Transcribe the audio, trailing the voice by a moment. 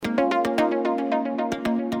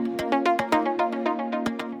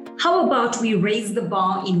How about we raise the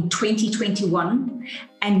bar in 2021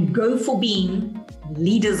 and go for being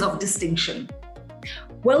leaders of distinction?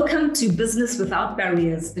 Welcome to Business Without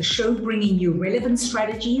Barriers, the show bringing you relevant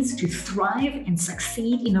strategies to thrive and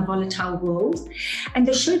succeed in a volatile world, and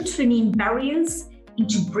the show turning barriers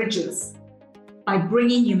into bridges by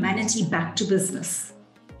bringing humanity back to business.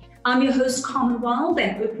 I'm your host, Carmen Wild,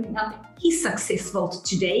 and opening up his success vault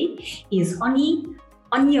today is Oni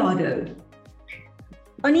Onyado.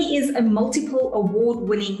 Oni is a multiple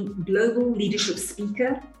award-winning global leadership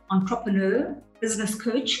speaker, entrepreneur, business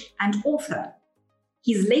coach, and author.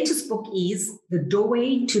 His latest book is The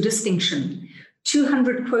Doorway to Distinction,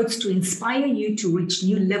 200 quotes to inspire you to reach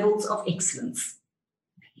new levels of excellence.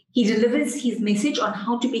 He delivers his message on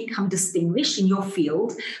how to become distinguished in your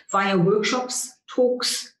field via workshops,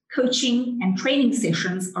 talks, coaching, and training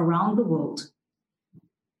sessions around the world.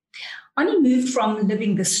 Oni moved from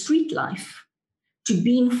living the street life to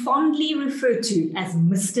being fondly referred to as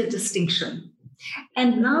Mr. Distinction,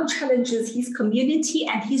 and now challenges his community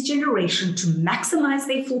and his generation to maximize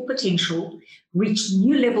their full potential, reach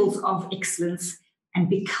new levels of excellence,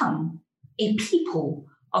 and become a people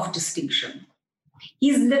of distinction.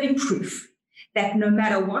 He is living proof that no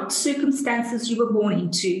matter what circumstances you were born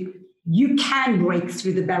into, you can break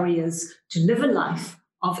through the barriers to live a life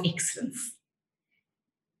of excellence.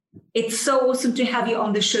 It's so awesome to have you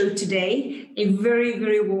on the show today. A very,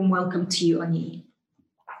 very warm welcome to you, Oni.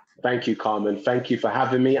 Thank you, Carmen. Thank you for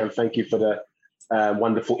having me, and thank you for the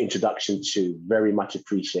wonderful introduction too. Very much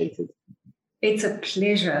appreciated. It's a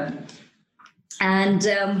pleasure. And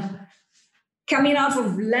coming out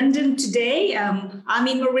of London today, I'm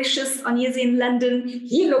in Mauritius. Oni is in London.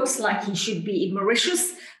 He looks like he should be in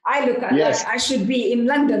Mauritius. I look like I should be in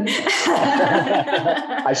London.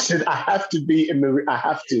 I have to be in the. I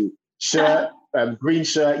have to shirt, green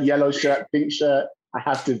shirt, yellow shirt, pink shirt. I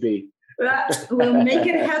have to be. We'll make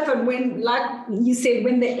it happen when, like you said,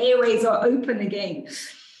 when the airways are open again.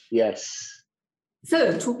 Yes.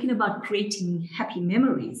 So, talking about creating happy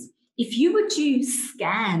memories, if you were to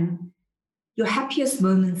scan your happiest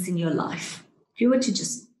moments in your life, if you were to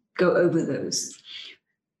just go over those,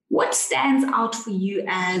 what stands out for you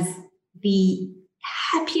as the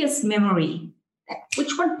happiest memory?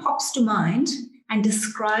 Which one pops to mind, and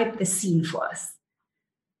describe the scene for us?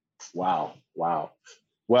 Wow.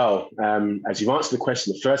 Well, as you've answered the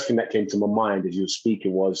question, the first thing that came to my mind as you were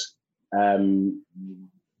speaking was when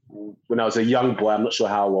I was a young boy, I'm not sure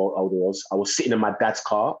how old I was sitting in my dad's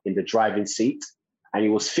car in the driving seat, and he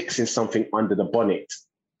was fixing something under the bonnet.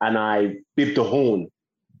 And I bibbed the horn,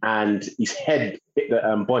 and his head hit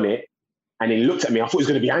the bonnet, and he looked at me. I thought he was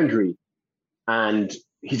going to be angry. And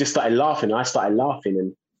he just started laughing, and I started laughing.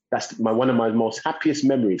 And that's one of my most happiest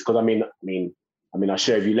memories, because I mean, I'll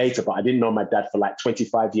share with you later, but I didn't know my dad for like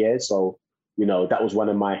 25 years. So, that was one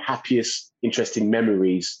of my happiest, interesting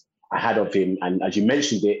memories I had of him. And as you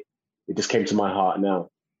mentioned it just came to my heart now.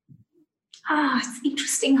 It's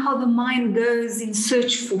interesting how the mind goes in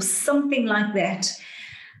search for something like that.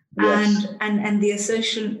 Yes. And the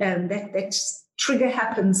assertion that trigger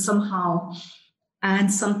happens somehow,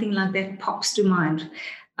 and something like that pops to mind.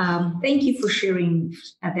 Thank you for sharing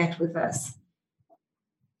that with us.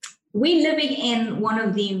 We're living in one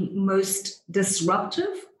of the most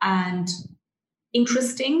disruptive and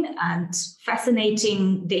interesting and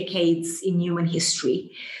fascinating decades in human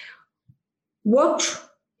history. What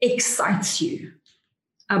excites you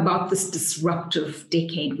about this disruptive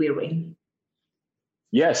decade we're in?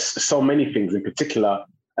 Yes, so many things in particular.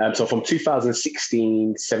 So from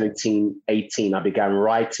 2016, 17, 18, I began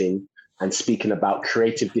writing and speaking about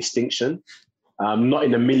creative distinction. Not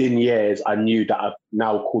in a million years, I knew that I've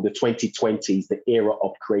now called the 2020s the era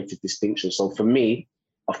of creative distinction. So for me,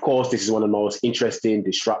 of course, this is one of the most interesting,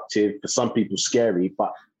 disruptive, for some people scary,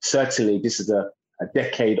 but certainly this is a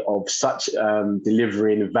decade of such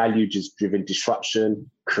delivering value-driven disruption,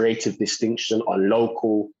 creative distinction on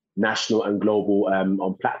local, national and global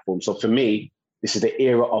on platforms. So for me, this is the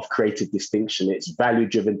era of creative distinction. It's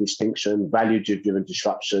value-driven distinction, value-driven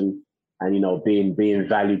disruption, and being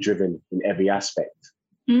value-driven in every aspect.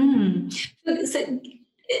 So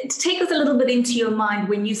take us a little bit into your mind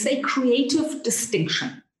when you say creative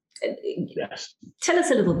distinction. Yes. Tell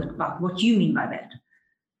us a little bit about what you mean by that.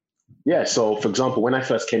 Yeah. So, for example, when I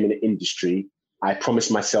first came in the industry, I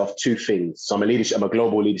promised myself two things. So I'm a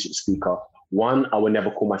global leadership speaker. One, I would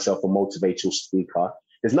never call myself a motivational speaker.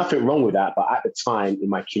 There's nothing wrong with that. But at the time in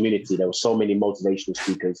my community, there were so many motivational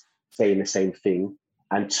speakers saying the same thing.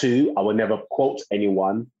 And two, I would never quote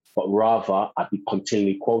anyone, but rather I'd be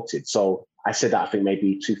continually quoted. So I said that I think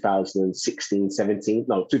maybe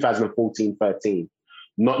 2014, 13.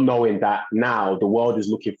 not knowing that now the world is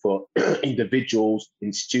looking for individuals,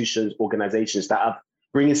 institutions, organizations that are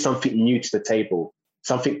bringing something new to the table,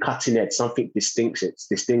 something cutting edge, something distinguished,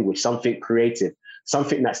 something creative,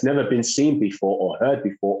 something that's never been seen before or heard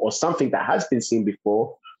before, or something that has been seen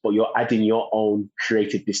before, but you're adding your own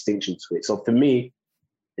creative distinction to it. So for me,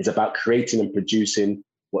 it's about creating and producing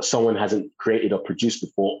what someone hasn't created or produced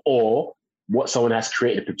before, or what someone has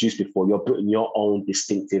created and produced before. You're putting your own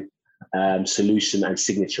distinctive solution and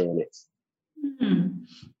signature on it. Mm-hmm.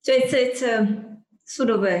 So it's a sort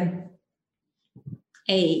of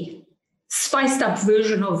a spiced up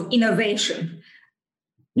version of innovation.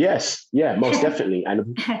 Yes, yeah, most definitely.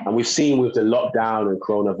 And we've seen with the lockdown and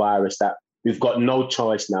coronavirus that we've got no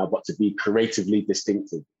choice now but to be creatively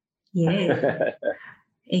distinctive. Yeah,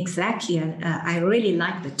 exactly. And I really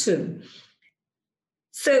like the term.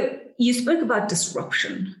 So you spoke about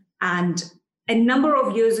disruption, and a number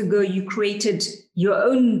of years ago, you created your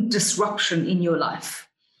own disruption in your life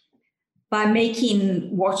by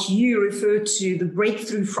making what you refer to the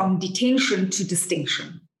breakthrough from detention to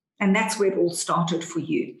distinction. And that's where it all started for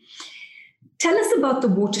you. Tell us about the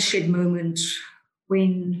watershed moment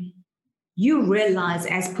when you realize,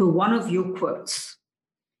 as per one of your quotes,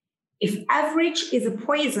 if average is a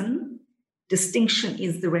poison, distinction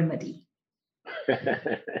is the remedy.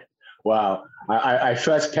 Wow. I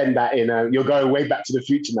first penned that in, you're going way back to the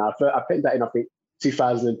future now. I penned that in, I think,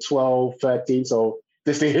 2012, 13. So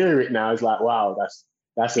just to hear it now is like, wow,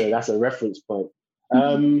 that's a reference point.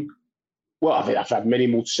 Well, I think I've had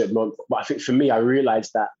many watershed moments, but I think for me, I realized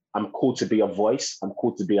that I'm called to be a voice. I'm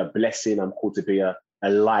called to be a blessing. I'm called to be a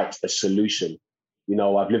light, a solution. You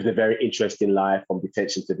know, I've lived a very interesting life from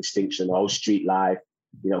detention to distinction, a whole street life,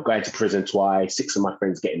 you know, going to prison twice, 6 of my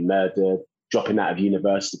friends getting murdered, dropping out of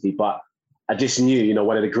university. But I just knew, you know,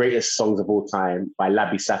 one of the greatest songs of all time by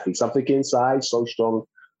Labi Safi, Something Inside, so strong.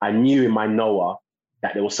 I knew in my Noah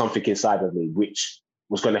that there was something inside of me, which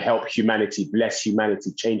was going to help humanity, bless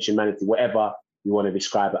humanity, change humanity, whatever you want to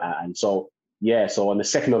describe it as. And so, yeah, so on the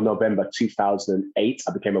 2nd of November, 2008,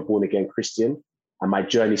 I became a born again Christian, and my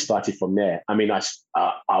journey started from there. I mean, I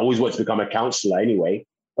always wanted to become a counselor anyway,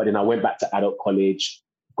 but then I went back to adult college,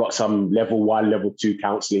 got some level 1, level 2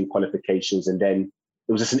 counseling qualifications. And then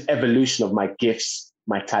it was just an evolution of my gifts,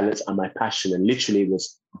 my talents, and my passion. And literally it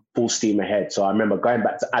was full steam ahead. So I remember going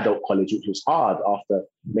back to adult college, which was hard after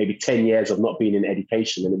maybe 10 years of not being in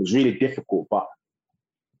education. And it was really difficult, but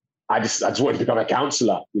I just wanted to become a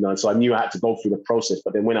counselor, you know, and so I knew I had to go through the process.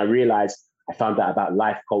 But then when I realized I found out about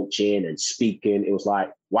life coaching and speaking, it was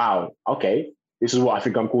like, wow, okay, this is what I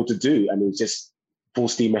think I'm called to do. And it was just full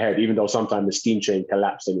steam ahead, even though sometimes the steam train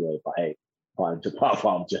collapsed anyway. But hey, part of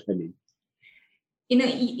our journey. You know,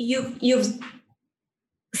 you've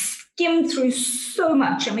skimmed through so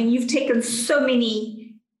much. I mean, you've taken so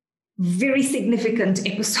many very significant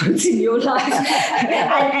episodes in your life,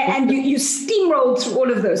 and you steamrolled through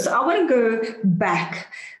all of those. So I want to go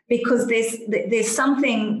back because there's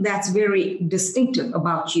something that's very distinctive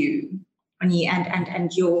about you, Ani,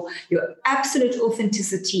 and your absolute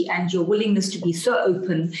authenticity and your willingness to be so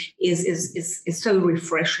open is so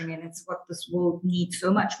refreshing, and it's what this world needs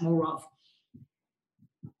so much more of.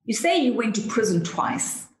 You say you went to prison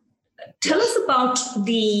twice. Tell us about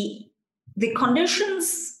the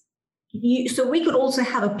conditions. So we could also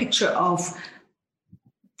have a picture of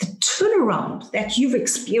the turnaround that you've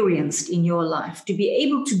experienced in your life to be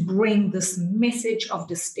able to bring this message of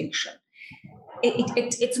distinction.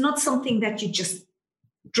 It's not something that you just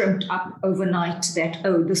dreamt up overnight that,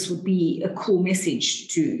 oh, this would be a cool message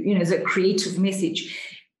to, you know, as a creative message.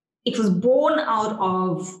 It was born out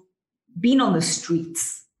of being on the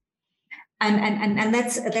streets. And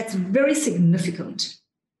that's very significant.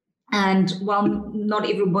 And while not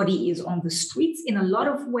everybody is on the streets, in a lot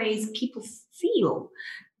of ways, people feel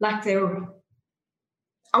like they're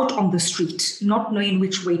out on the street, not knowing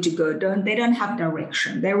which way to go. They don't have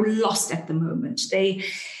direction. They're lost at the moment. They,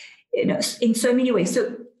 you know, in so many ways.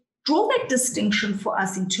 So draw that distinction for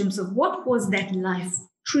us in terms of what was that life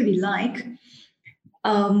truly like.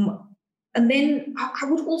 And then I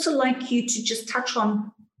would also like you to just touch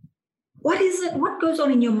on what is it, what goes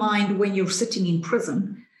on in your mind when you're sitting in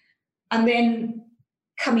prison, and then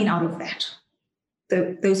coming out of that,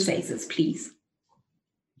 those phases, please.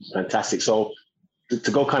 Fantastic. So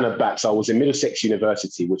to go kind of back, so I was in Middlesex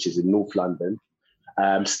University, which is in North London,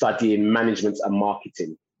 studying management and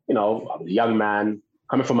marketing. You know, I was a young man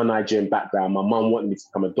coming from a Nigerian background. My mum wanted me to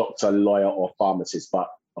become a doctor, lawyer, or pharmacist, but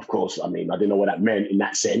of course, I mean, I didn't know what that meant in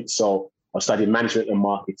that sense. So I was studying management and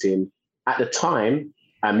marketing. At the time,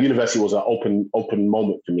 university was an open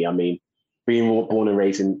moment for me. I mean, being born and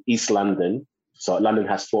raised in East London, So London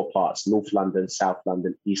has 4 parts: North London, South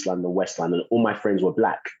London, East London, West London. All my friends were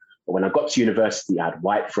black. But when I got to university, I had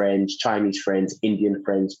white friends, Chinese friends, Indian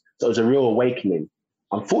friends. So it was a real awakening.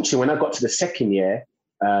 Unfortunately, when I got to the second year,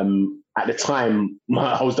 at the time,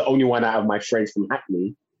 I was the only one out of my friends from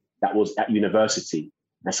Hackney that was at university.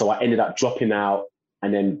 And so I ended up dropping out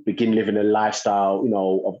and then begin living a lifestyle,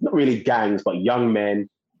 of not really gangs, but young men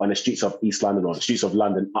on the streets of East London or the streets of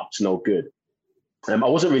London up to no good. I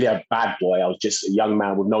wasn't really a bad boy. I was just a young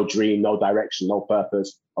man with no dream, no direction, no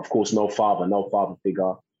purpose. Of course, no father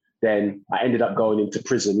figure. Then I ended up going into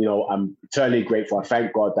prison. I'm eternally grateful. I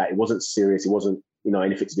thank God that it wasn't serious. It wasn't,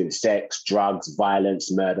 anything to do with sex, drugs,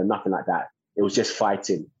 violence, murder, nothing like that. It was just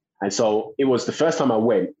fighting. And so it was the first time I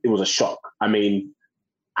went, it was a shock. I mean,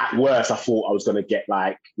 at worst, I thought I was going to get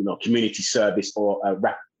community service or a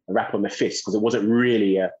rap on the fist, because it wasn't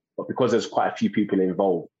really but because there's quite a few people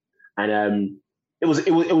involved. And it was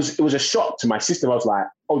a shock to my system. I was like,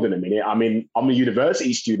 hold on a minute. I mean, I'm a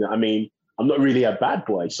university student. I mean, I'm not really a bad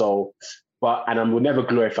boy. And I will never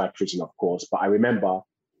glorify prison, of course. But I remember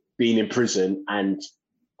being in prison, and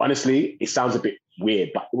honestly, it sounds a bit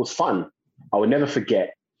weird, but it was fun. I will never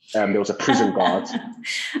forget. There was a prison guard.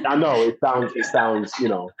 I know it sounds,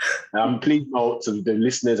 please note to the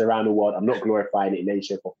listeners around the world, I'm not glorifying it in any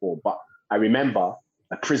shape or form, but I remember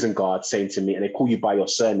a prison guard saying to me, and they call you by your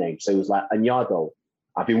surname. So it was like, Anyado,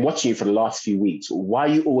 I've been watching you for the last few weeks. Why are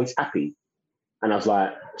you always happy? And I was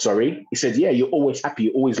like, sorry? He said, yeah, you're always happy.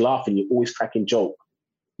 You're always laughing. You're always cracking joke.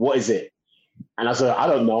 What is it? And I was like, I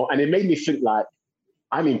don't know. And it made me think like,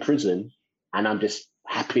 I'm in prison and I'm just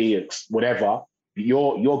happy and whatever.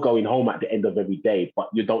 You're going home at the end of every day, but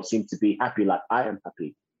you don't seem to be happy like I am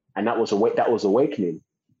happy. And that was awakening.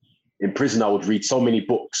 In prison, I would read so many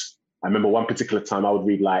books. I remember one particular time I would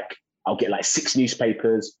read I'll get 6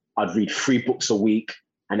 newspapers. I'd read 3 books a week.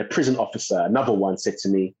 And a prison officer, another one, said to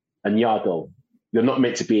me, Anyado, you're not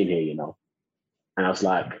meant to be in here, And I was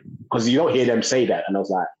like, because you don't hear them say that. And I was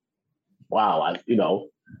like, wow, And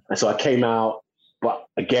so I came out, but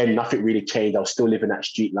again, nothing really changed. I was still living that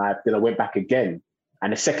street life. Then I went back again.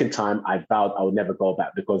 And the second time I vowed I would never go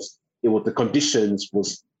back, because the conditions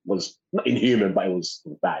was not inhuman, but it was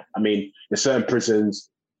bad. I mean, there's certain prisons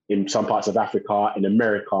in some parts of Africa, in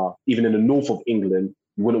America, even in the north of England,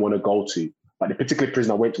 you wouldn't want to go to. But the particular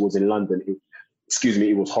prison I went to was in London.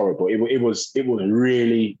 It was horrible. It was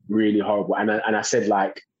really, really horrible. And I said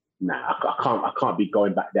nah, I can't be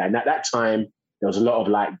going back there. And at that time, there was a lot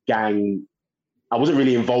of gang. I wasn't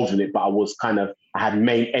really involved in it, but I had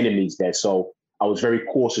main enemies there. So I was very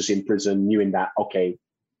cautious in prison, knowing that, okay,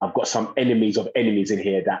 I've got some enemies of enemies in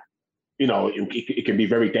here that, it can be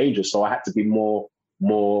very dangerous. So I had to be more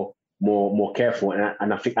careful.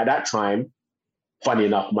 And I think at that time, funny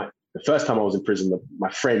enough, the first time I was in prison, my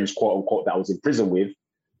friends, quote unquote, that I was in prison with,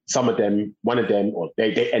 one of them,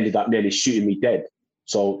 they ended up nearly shooting me dead.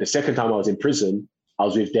 So the second time I was in prison, I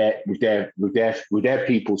was with their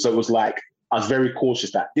people. So it was I was very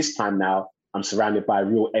cautious that this time now I'm surrounded by a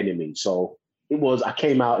real enemy. So I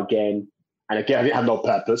came out again, and again, I didn't have no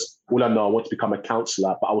purpose. All I know, I wanted to become a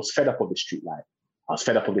counselor, but I was fed up of the street life. I was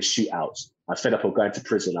fed up of the shootouts. I was fed up of going to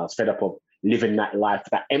prison. I was fed up of living that life,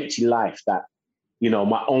 that empty life that,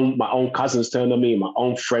 my own cousins turned on me, my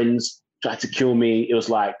own friends tried to kill me. It was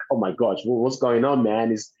like, oh my gosh, what's going on,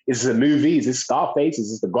 man? Is this a movie? Is this Scarface?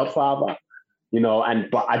 Is this The Godfather?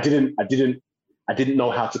 But I didn't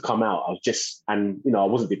know how to come out. I was just, I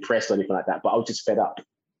wasn't depressed or anything like that, but I was just fed up.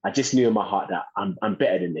 I just knew in my heart that I'm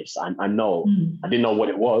better than this. I know. I didn't know what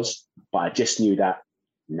it was, but I just knew that,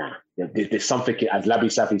 nah, there's something, as Labi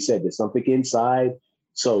Safi said, there's something inside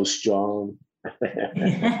so strong.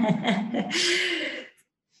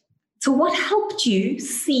 So what helped you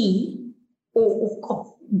see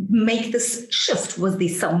or make this shift? Was there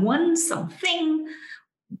something?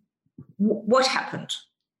 What happened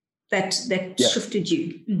that shifted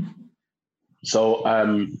you? So,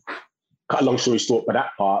 cut a long story short, but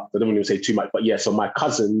that part, I don't want to say too much, but yeah, so my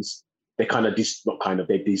cousins, they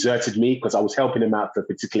they deserted me because I was helping them out for a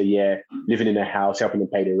particular year, living in their house, helping them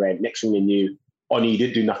pay their rent. Next thing they knew, Oni, you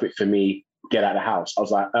didn't do nothing for me, get out of the house. I was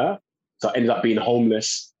like, So I ended up being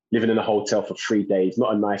homeless, living in a hotel for 3 days,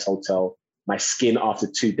 not a nice hotel. My skin after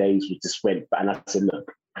 2 days just went, and I said,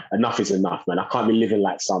 look, enough is enough, man. I can't be living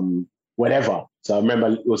like some whatever. So I remember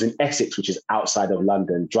it was in Essex, which is outside of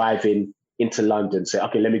London, driving into London, say,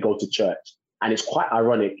 okay, let me go to church. And it's quite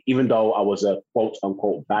ironic, even though I was a quote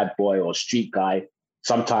unquote bad boy or street guy,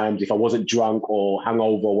 sometimes if I wasn't drunk or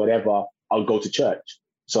hungover or whatever, I would go to church.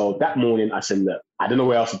 So that morning I said, look, I don't know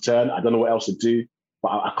where else to turn. I don't know what else to do, but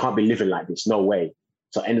I can't be living like this. No way.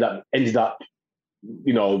 So I ended up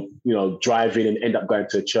driving and end up going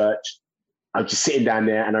to a church. I'm just sitting down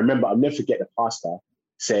there, and I remember, I'll never forget, the pastor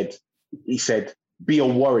said, be a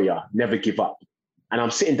warrior, never give up. And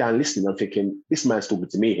I'm sitting down listening, I'm thinking, this man's talking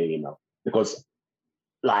to me here, because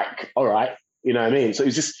all right, you know what I mean? So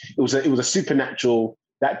it was a supernatural.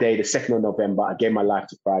 That day, the 2nd of November, I gave my life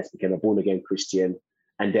to Christ, became a born again Christian.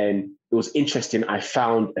 And then it was interesting. I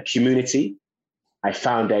found a community. I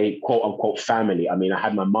found a quote unquote family. I mean, I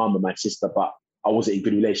had my mom and my sister, but I wasn't in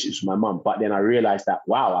good relationships with my mom. But then I realized that,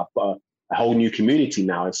 wow, I've got a whole new community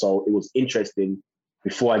now. And so it was interesting.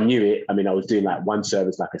 Before I knew it, I mean, I was doing like one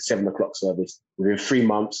service, like a 7 o'clock service. Within 3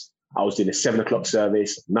 months, I was doing a 7 o'clock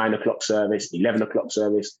service, 9 o'clock service, 11 o'clock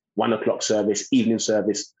service, 1 o'clock service, evening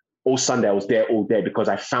service. All Sunday, I was there all day because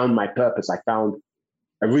I found my purpose. I found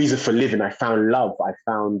a reason for living. I found love. I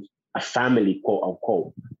found a family, quote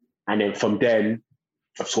unquote. And then from then,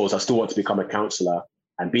 of course, I still want to become a counselor.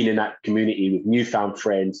 And being in that community with newfound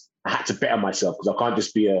friends, I had to better myself because I can't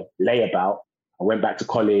just be a layabout. I went back to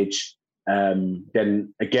college.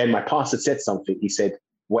 Then again, my pastor said something. He said,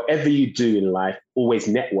 whatever you do in life, always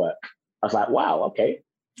network. I was like, wow, okay.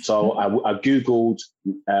 So I Googled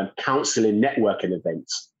counseling networking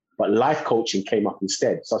events, but life coaching came up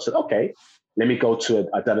instead. So I said, okay, let me go to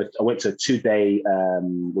I went to a 2-day,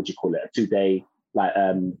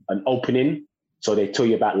 an opening. So they tell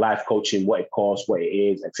you about life coaching, what it costs, what it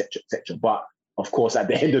is, et cetera, et cetera. But of course, at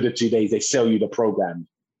the end of the 2 days, they sell you the program.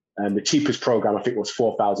 The cheapest program, I think, was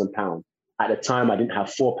 £4,000. At the time, I didn't have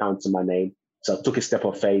 £4 to my name. So I took a step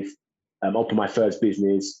of faith, opened my first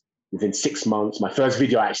business. Within 6 months, my first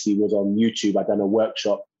video actually was on YouTube. I'd done a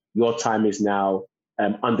workshop, Your Time Is Now,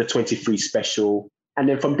 under 23 special. And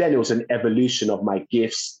then from then, it was an evolution of my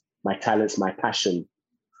gifts, my talents, my passion.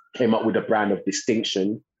 Came up with a brand of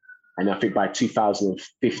distinction. And I think by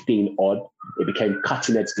 2015 odd, it became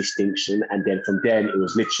Cutting Edge Distinction. And then from then, it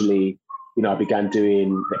was literally, I began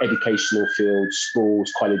doing the educational field,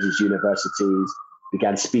 schools, colleges, universities,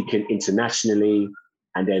 began speaking internationally.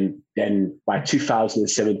 And then by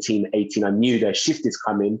 2017, 18, I knew the shift is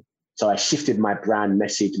coming. So I shifted my brand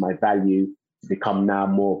message, my value to become now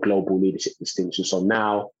more global leadership distinction. So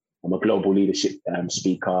now I'm a global leadership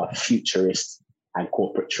speaker, futurist, and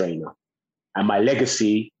corporate trainer. And my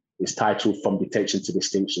legacy is titled From Detention to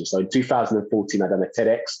Distinction. So in 2014, I done a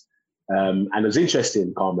TEDx. And it was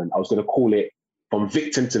interesting, Carmen. I was going to call it From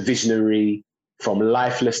Victim to Visionary, From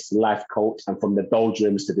Lifeless to Life Coach, and From the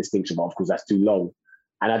Doldrums to Distinction. But of course, that's too long.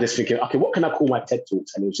 And I just thinking, okay, what can I call my TED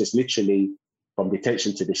Talks? And it was just literally From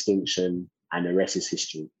Detention to Distinction, and the rest is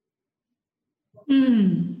history.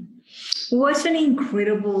 What an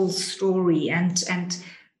incredible story and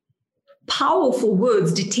powerful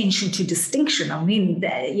words, detention to distinction. I mean,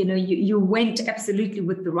 you went absolutely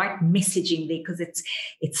with the right messaging there because it's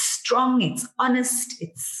strong, it's honest,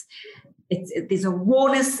 it's there's a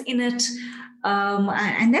rawness in it,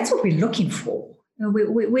 and that's what we're looking for.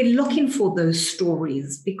 We're looking for those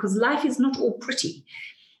stories because life is not all pretty.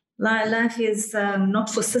 Life is not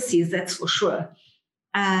for sissies, that's for sure.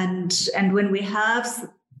 And when we have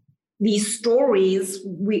these stories,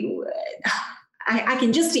 I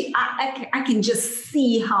can just see I can just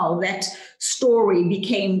see how that story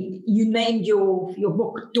became. You named your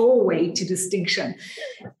book "Doorway to Distinction,"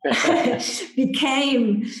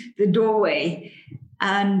 became the doorway,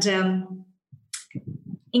 and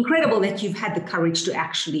incredible that you've had the courage to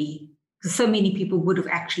actually. Because so many people would have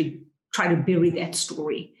actually tried to bury that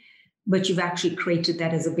story, but you've actually created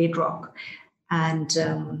that as a bedrock, and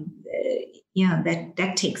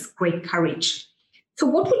that takes great courage. So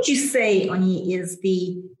what would you say, Onyi, is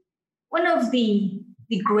one of the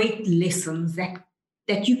great lessons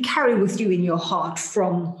that you carry with you in your heart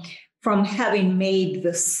from having made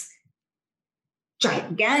this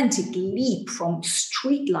gigantic leap from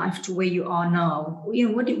street life to where you are now?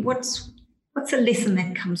 What's a lesson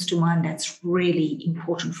that comes to mind that's really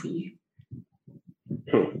important for you?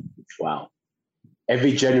 Wow.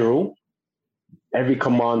 Every general, every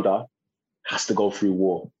commander has to go through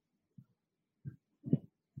war.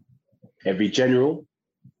 Every general,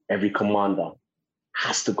 every commander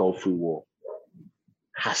has to go through war.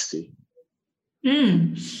 Has to.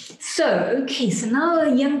 So now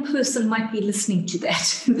a young person might be listening to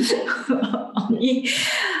that.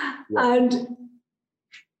 And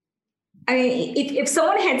if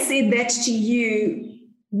someone had said that to you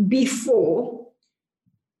before,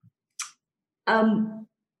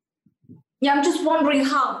 I'm just wondering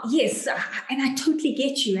how, yes, and I totally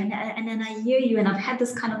get you, and I hear you, and I've had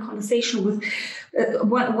this kind of conversation with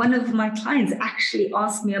one of my clients actually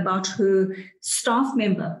asked me about her staff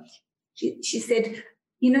member. She said,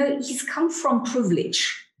 he's come from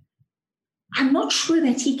privilege, I'm not sure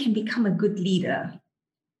that he can become a good leader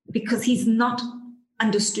because he's not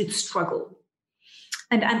understood struggle.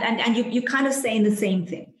 And you're kind of saying the same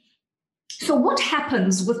thing. So what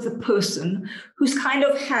happens with the person who's kind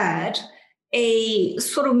of had a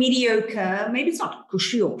sort of mediocre, maybe it's not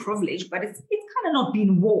cushy or privilege, but it's kind of not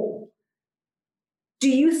been war? Do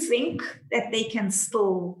you think that they can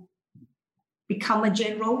still become a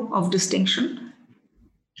general of distinction?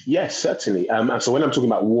 Yes, certainly. So when I'm talking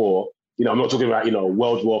about war, I'm not talking about,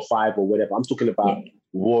 World War V or whatever. I'm talking about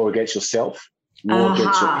war against yourself, war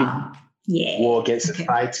against your people, war against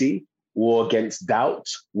society, war against doubt,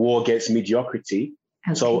 war against mediocrity.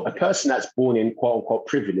 Okay. So a person that's born in quote unquote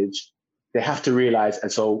privilege, they have to realize,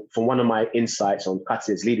 and so from one of my insights on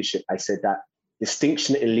cutting edge leadership, I said that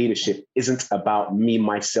distinction in leadership isn't about me,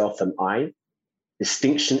 myself, and I.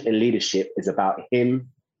 Distinction in leadership is about him,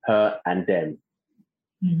 her, and them.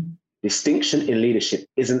 Mm. Distinction in leadership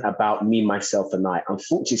isn't about me, myself, and I.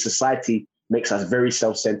 Unfortunately, society makes us very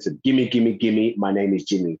self-centered. Gimme, gimme, gimme, my name is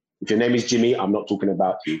Jimmy. If your name is Jimmy, I'm not talking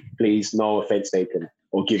about you. Please, no offense taken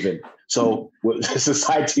or given. So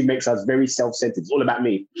society makes us very self-centered. It's all about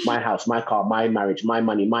me, my house, my car, my marriage, my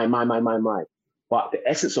money, my. But the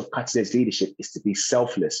essence of cutting-edge leadership is to be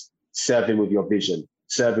selfless, serving with your vision,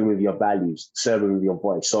 serving with your values, serving with your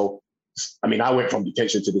voice. So, I went from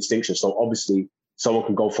detention to distinction. So obviously, someone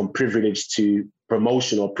can go from privilege to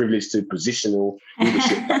promotion or privilege to positional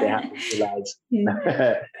leadership, but they have to realize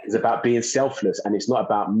it's about being selfless, and it's not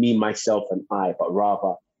about me, myself, and I, but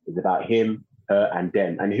rather it's about him, her, and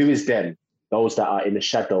them. And who is them? Those that are in the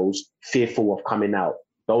shadows, fearful of coming out.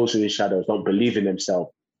 Those who are in shadows don't believe in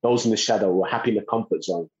themselves. Those in the shadow are happy in the comfort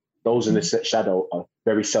zone. Those in the shadow are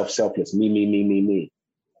very selfless. Me.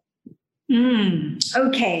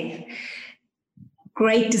 Okay.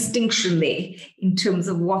 Great distinction there in terms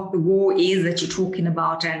of what the war is that you're talking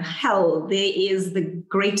about, and hell, there is the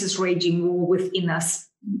greatest raging war within us.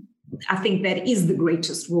 I think that is the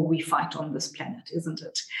greatest war we fight on this planet, isn't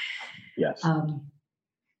it? Yes.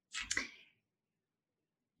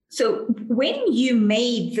 So when you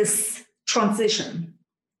made this transition,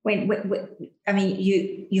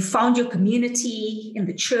 you found your community in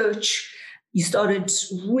the church, you started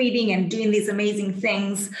reading and doing these amazing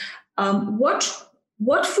things.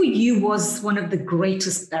 What for you was one of the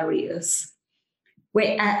greatest barriers,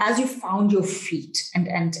 where as you found your feet and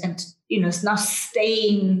now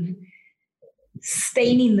staying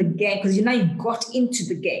in the game, because you got into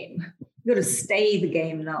the game, you got to stay the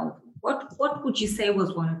game now. What would you say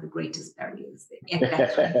was one of the greatest barriers at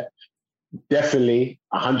that time? Definitely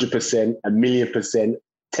 100%, 1,000,000%,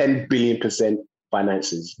 10 billion%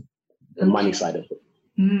 finances, the money side of it.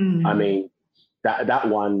 That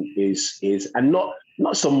one is and not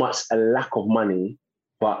so much a lack of money,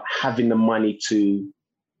 but having the money to,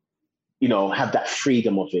 have that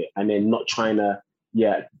freedom of it, and then not trying to,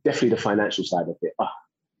 definitely the financial side of it.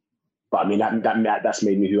 But that's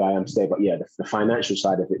made me who I am today. But the financial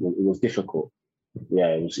side of it was difficult. Yeah,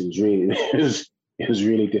 it was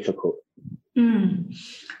really difficult.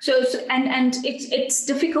 So it's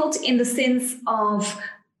difficult in the sense of,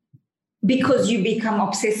 because you become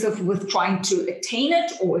obsessive with trying to attain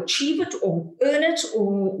it or achieve it or earn it,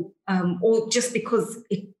 or just because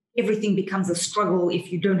everything becomes a struggle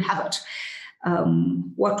if you don't have it.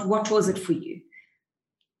 What was it for you?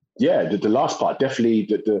 Yeah, the last part, definitely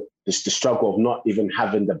the struggle of not even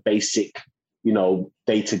having the basic,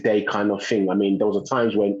 day-to-day kind of thing. There was a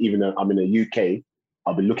times when, even though I'm in the UK,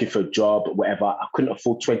 I'll be looking for a job, whatever. I couldn't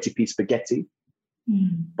afford 20p spaghetti.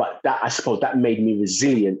 But I suppose that made me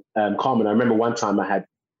resilient. Carmen, I remember one time I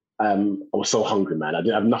was so hungry, man. I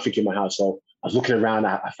didn't have nothing in my house. So I was looking around,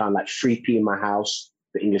 I found like 3p in my house,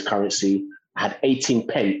 the English currency. I had 18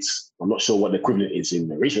 pence. I'm not sure what the equivalent is in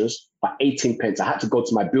Mauritius, but 18 pence. I had to go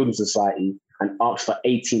to my building society and ask for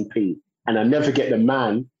 18p. And I never get the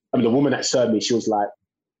woman that served me, she was like,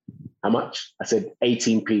 how much? I said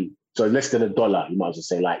 18p. So less than $1, you might as well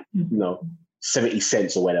say, like, 70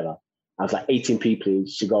 cents or whatever. I was like, 18p,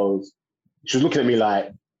 please. She was looking at me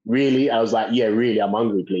like, really? I was like, yeah, really, I'm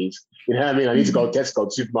hungry, please. You know what I mean? I need to go to Tesco,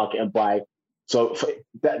 the supermarket, and buy. So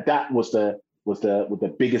that was the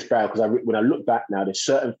biggest barrier, because when I look back now, there's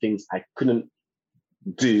certain things I couldn't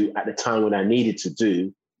do at the time when I needed to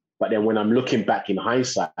do. But then when I'm looking back in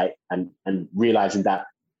hindsight and realizing that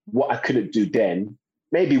what I couldn't do then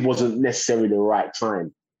maybe wasn't necessarily the right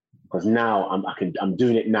time, because now I'm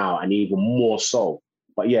doing it now, and even more so.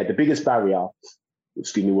 But yeah, the biggest barrier,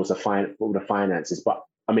 was the finances. But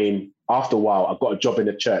after a while, I got a job in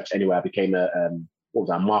the church anyway. I became a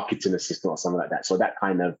marketing assistant or something like that. So that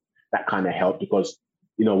kind of helped, because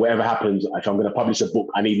whatever happens, if I'm going to publish a book,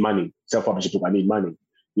 I need money. Self-publish a book, I need money.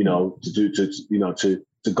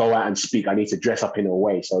 To go out and speak, I need to dress up in a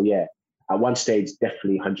way. So yeah, at one stage,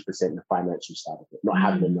 definitely 100% the financial side of it, not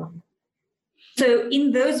having enough. So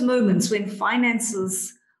in those moments when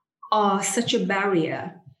finances are such a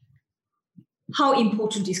barrier, how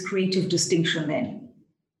important is creative distinction then?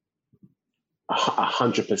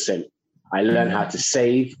 100%. I learned how to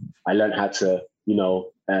save. I learned how to,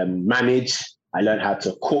 manage. I learned how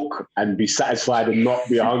to cook and be satisfied and not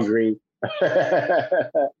be hungry.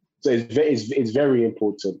 So it's very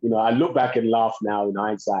important. I look back and laugh now in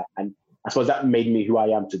hindsight, and I suppose that made me who I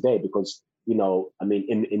am today because, in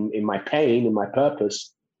my pain, in my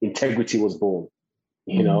purpose, integrity was born.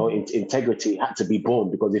 Integrity had to be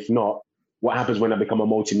born, because if not, what happens when I become a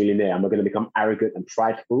multimillionaire? Am I going to become arrogant and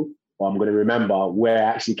prideful? Or I'm going to remember where I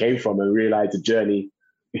actually came from and realize the journey,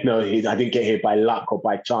 I didn't get here by luck or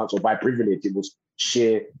by chance or by privilege. It was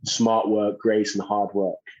sheer smart work, grace, and hard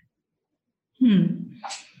work.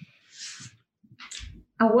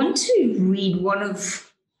 I want to read one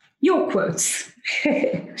of your quotes.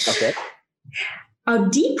 Okay. Our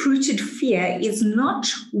deep-rooted fear is not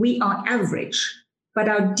we are average, but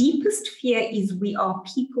our deepest fear is we are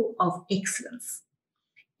people of excellence.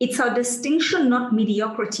 It's our distinction, not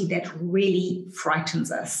mediocrity, that really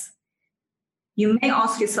frightens us. You may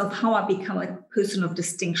ask yourself how I become a person of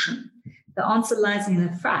distinction. The answer lies in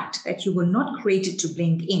the fact that you were not created to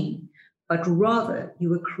blend in, but rather you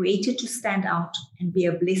were created to stand out and be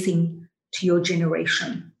a blessing to your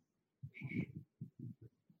generation.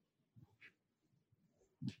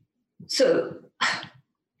 So,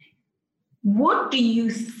 what do you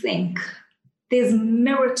think there's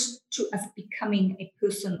merit to us becoming a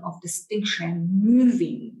person of distinction and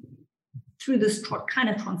moving through this kind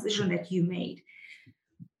of transition that you made?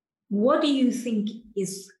 What do you think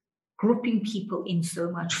is gripping people in so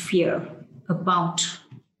much fear about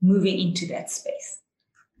moving into that space?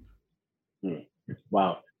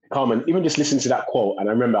 Wow. Carmen, even just listening to that quote, and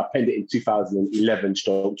I remember I penned it in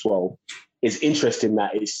 2011/12, it's interesting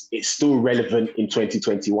that it's still relevant in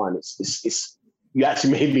 2021. It's you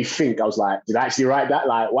actually made me think. I was like, did I actually write that?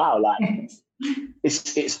 Like, wow, like it's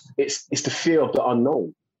the fear of the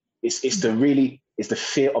unknown. It's the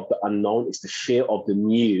fear of the unknown. It's the fear of the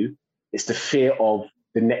new. It's the fear of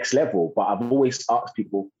the next level. But I've always asked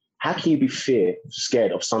people, how can you be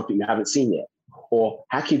scared of something you haven't seen yet? Or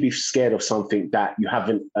how can you be scared of something that you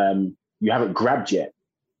haven't grabbed yet?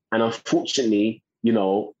 And unfortunately,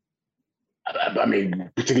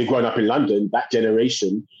 particularly growing up in London, that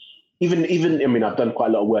generation, even I've done quite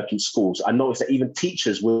a lot of work in schools. I noticed that even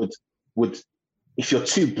teachers would, if you're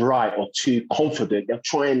too bright or too confident, they'll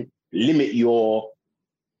try and limit your,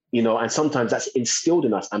 and sometimes that's instilled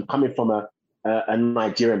in us. I'm coming from a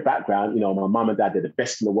Nigerian background. My mum and dad, they're the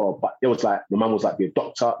best in the world, but it was like, my mum was like, be a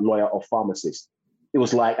doctor, lawyer, or pharmacist. It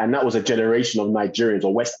was like, and that was a generation of Nigerians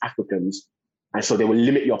or West Africans. And so they will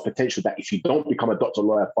limit your potential, that if you don't become a doctor,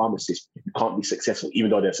 lawyer, pharmacist, you can't be successful, even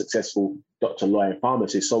though they're successful doctor, lawyer, and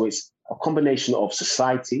pharmacist. So it's a combination of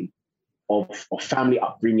society, of family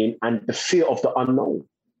upbringing, and the fear of the unknown.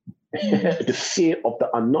 The fear of the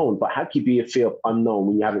unknown. But how can you be a fear of unknown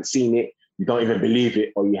when you haven't seen it, you don't even believe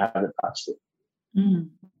it, or you haven't touched it?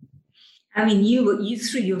 I mean, you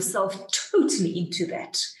threw yourself totally into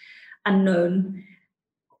that unknown.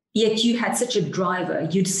 Yet you had such a driver,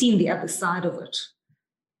 you'd seen the other side of it.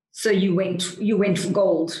 So you went for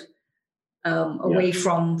gold, away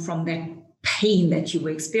from that pain that you were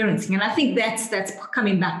experiencing. And I think that's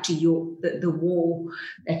coming back to the war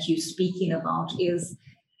that you're speaking about. Is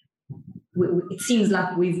it seems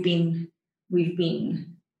like we've been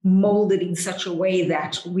molded in such a way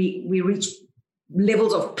that we reach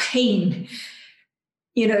levels of pain,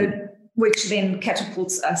 which then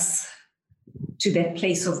catapults us to that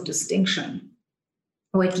place of distinction,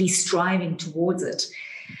 or at least striving towards it.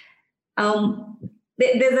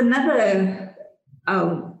 There's another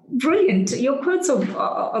brilliant, your quotes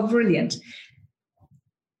are brilliant.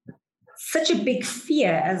 Such a big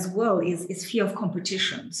fear as well is fear of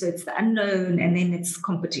competition. So it's the unknown, and then it's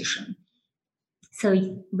competition. So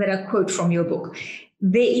that I quote from your book: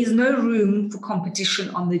 there is no room for competition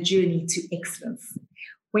on the journey to excellence.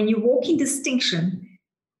 When you walk in distinction,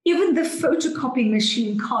 even the photocopying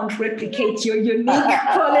machine can't replicate your unique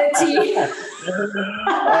quality.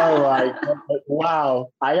 Oh my God. Wow.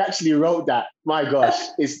 I actually wrote that. My gosh.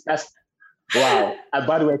 That's wow. And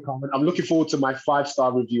by the way, Carmen, I'm looking forward to my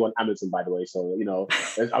 5-star review on Amazon, by the way. So,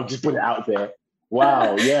 I'll just put it out there.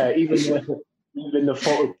 Wow. Yeah. Even the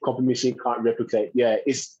photocopy machine can't replicate. Yeah.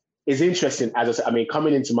 It's interesting. As I said,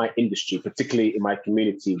 coming into my industry, particularly in my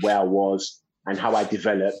community where I was, and how I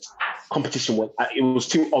developed, competition it was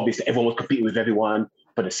too obvious that everyone was competing with everyone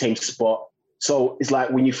for the same spot. So it's like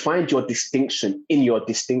when you find your distinction in your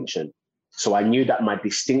distinction. So I knew that my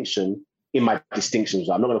distinction in my distinctions,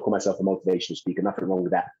 I'm not going to call myself a motivational speaker, nothing wrong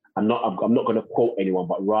with that. I'm not going to quote anyone,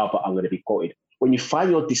 but rather I'm going to be quoted. When you find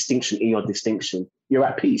your distinction in your distinction, you're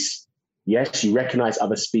at peace. Yes, you recognize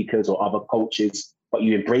other speakers or other coaches, but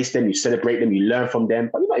you embrace them, you celebrate them, you learn from them,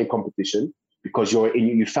 but you're not in competition because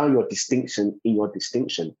you found your distinction in your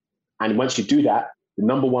distinction. And once you do that, the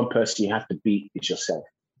number one person you have to beat is yourself.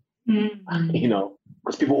 Mm-hmm.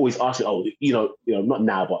 Because people always ask me, not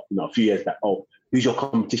now, but a few years back, who's your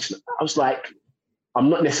competition? I was like, I'm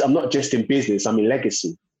not just in business, I'm in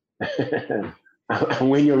legacy. And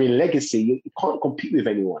when you're in legacy, you can't compete with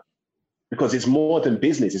anyone because it's more than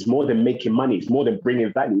business. It's more than making money. It's more than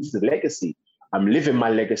bringing value. It's the legacy. I'm living my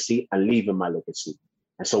legacy and leaving my legacy.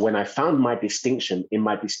 And so when I found my distinction in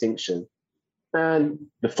my distinction, and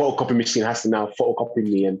the photocopy machine has to now photocopy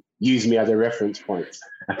me and use me as a reference point.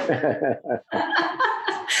 I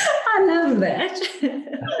love that.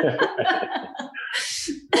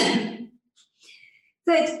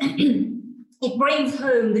 So it brings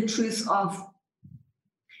home the truth of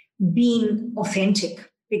being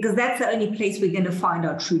authentic, because that's the only place we're going to find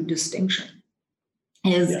our true distinction,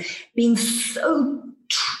 is being so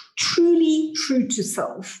truly true to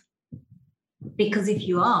self. Because if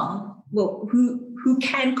you are, well, who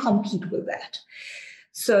can compete with that?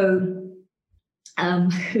 So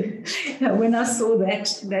when I saw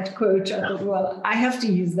that quote, I thought, well, I have to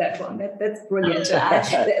use that one. That's brilliant.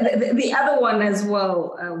 The other one as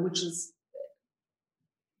well, which is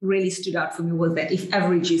really stood out for me, was that if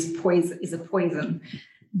average is a poison,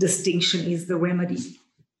 distinction is the remedy.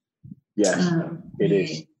 Yes, it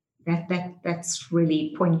is. That's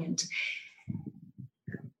really poignant.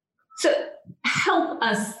 So help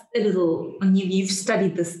us a little. You've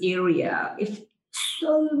studied this area. If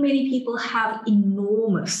so many people have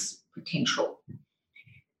enormous potential,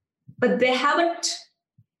 but they haven't,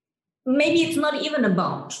 maybe it's not even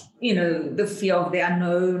about, the fear of the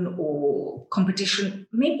unknown or competition.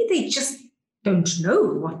 Maybe they just don't know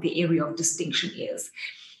what the area of distinction is.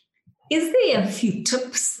 Is there a few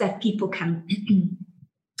tips that people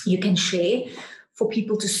you can share for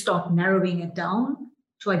people to start narrowing it down,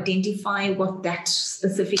 to identify what that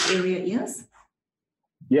specific area is?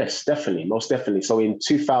 Yes, definitely, most definitely. So in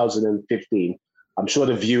 2015, I'm sure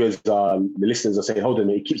the listeners are saying, hold on,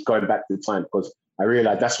 it keeps going back to the time, because I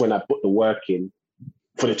realized that's when I put the work in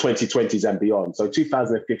for the 2020s and beyond. So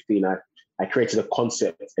 2015, I created a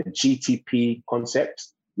concept, a GTP concept: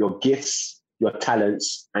 your gifts, your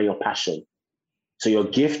talents, and your passion. So your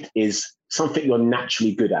gift is something you're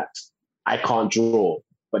naturally good at. I can't draw,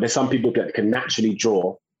 but there's some people that can naturally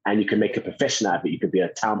draw and you can make a profession out of it. You could be a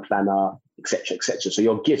town planner, etc., etc. So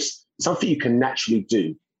your gifts, something you can naturally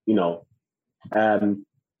do,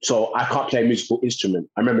 So I can't play a musical instrument.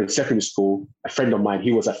 I remember in secondary school, a friend of mine,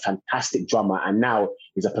 he was a fantastic drummer, and now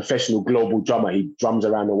he's a professional global drummer. He drums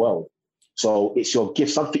around the world. So it's your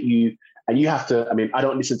gift, something you have to, I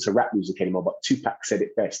don't listen to rap music anymore, but Tupac said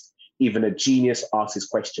it best: even a genius asks his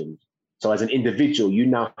questions. So as an individual, you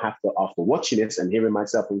now have to, after watching this and hearing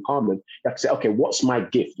myself in Carmen, you have to say, okay, what's my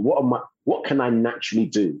gift? What can I naturally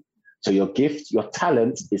do? So your gift, your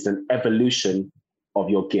talent is an evolution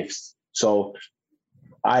of your gifts. So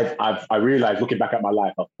I realized, looking back at my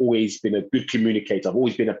life, I've always been a good communicator. I've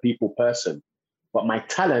always been a people person. But my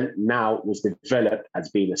talent now was developed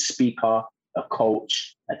as being a speaker, a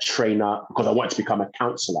coach, a trainer, because I wanted to become a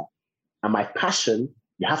counselor. And my passion,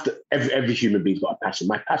 every human being's got a passion.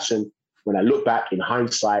 My passion, when I look back in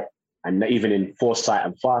hindsight and even in foresight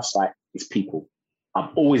and farsight, is people. I've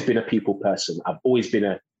always been a people person. I've always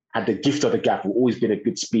had the gift of the gap. I've always been a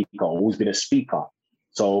good speaker. I've always been a speaker.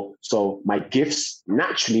 So my gifts,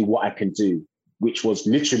 naturally what I can do, which was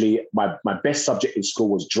literally my best subject in school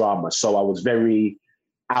was drama. So I was very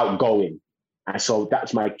outgoing. And so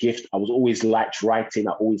that's my gift. I was always liked writing.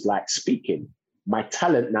 I always liked speaking. My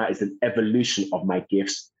talent now is an evolution of my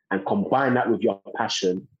gifts, and combine that with your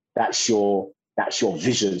passion. That's your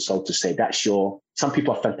vision, so to say. Some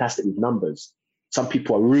people are fantastic with numbers. Some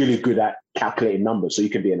people are really good at calculating numbers. So you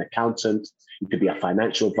can be an accountant, you could be a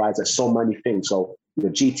financial advisor, so many things. So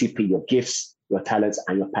your GTP, your gifts, your talents,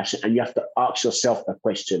 and your passion. And you have to ask yourself a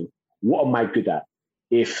question: what am I good at?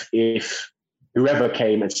 If whoever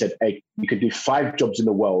came and said, hey, you could do 5 jobs in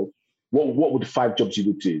the world, what would the 5 jobs you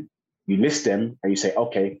would do? You list them and you say,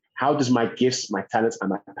 okay, how does my gifts, my talents, and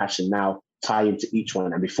my passion now tie into each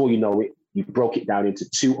one? And before you know it, you broke it down into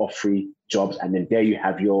 2 or 3 jobs. And then there you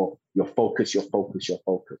have your focus, your focus, your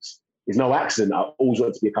focus. It's no accident I always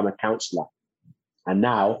wanted to become a counselor. And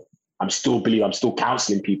now I'm still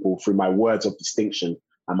counseling people through my words of distinction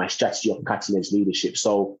and my strategy of cutting edge leadership.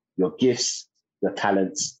 So your gifts, your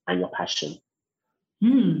talents, and your passion.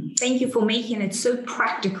 Thank you for making it so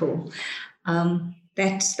practical.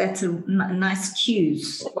 That's a nice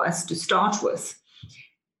cues for us to start with.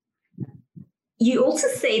 You also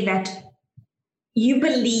say that you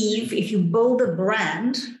believe if you build a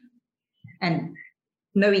brand, and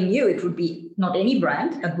knowing you, it would be not any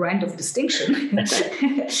brand, a brand of distinction,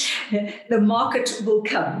 the market will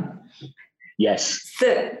come. Yes.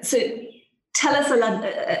 So tell us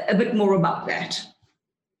a bit more about that.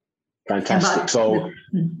 Fantastic.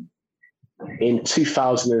 In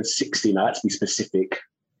 2016, I like to be specific,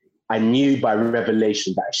 I knew by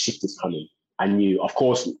revelation that a shift is coming. I knew, of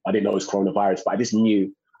course, I didn't know it was coronavirus, but I just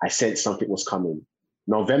knew, I sensed something was coming.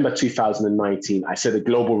 November 2019, I said the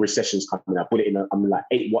global recession is coming. I put it in I'm like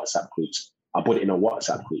 8 WhatsApp groups. I put it in a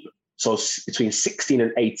WhatsApp group. So between 16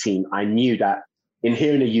 and 18, I knew that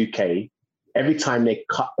here in the UK, every time they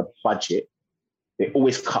cut the budget, they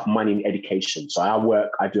always cut money in education. So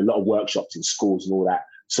I do a lot of workshops in schools and all that.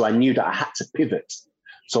 So I knew that I had to pivot.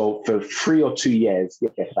 So for 3 or 2 years,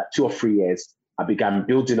 like 2 or 3 years, I began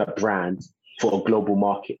building a brand for a global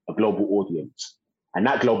market, a global audience. And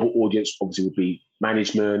that global audience obviously would be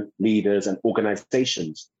management, leaders, and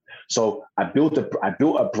organizations. So I built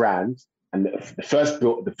a brand, and the first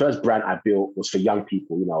brand I built was for young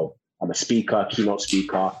people. You know, I'm a speaker, keynote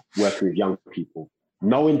speaker, working with young people.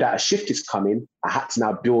 Knowing that a shift is coming, I had to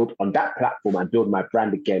now build on that platform and build my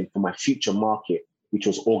brand again for my future market, which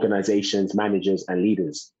was organizations, managers, and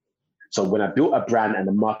leaders. So when I built a brand and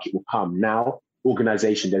the market will come, now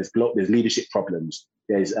organization, there's leadership problems,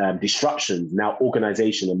 there's disruptions. Now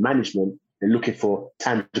organization and management, they're looking for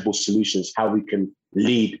tangible solutions, how we can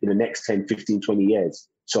lead in the next 10, 15, 20 years.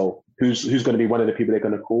 So who's going to be one of the people they're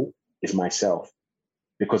going to call? Is myself.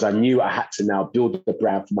 Because I knew I had to now build a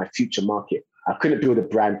brand for my future market. I couldn't build a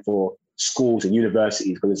brand for schools and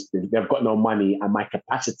universities because they've got no money and my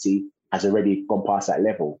capacity has already gone past that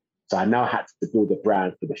level. So I now had to build a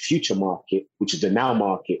brand for the future market, which is the now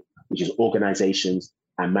market, which is organizations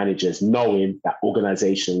and managers, knowing that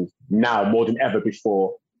organizations now more than ever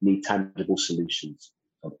before need tangible solutions.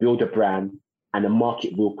 So build a brand and the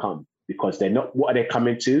market will come because they're not, what are they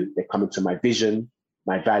coming to? They're coming to my vision,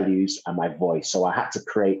 my values, and my voice. So I had to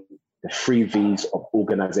create the 3 V's of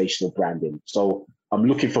organizational branding. So I'm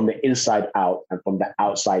looking from the inside out and from the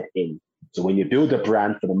outside in. So when you build a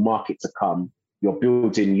brand for the market to come, you're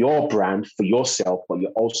building your brand for yourself, but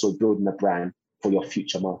you're also building a brand for your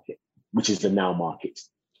future market, which is the now market.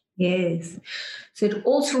 Yes. So it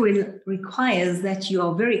also requires that you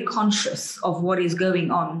are very conscious of what is going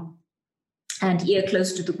on and ear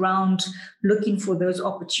close to the ground, looking for those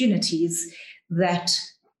opportunities that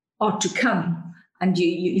are to come. And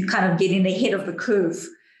you kind of get in ahead of the curve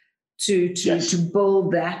to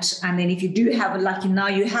build that. And then if you do have now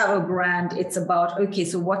you have a brand, it's about, okay,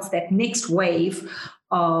 so what's that next wave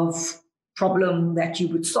of problem that you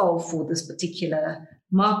would solve for this particular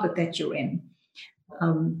market that you're in?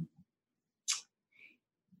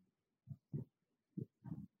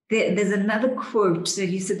 There's another quote that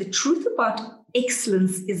you said, the truth about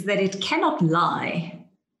excellence is that it cannot lie.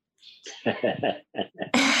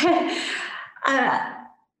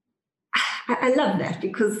 I love that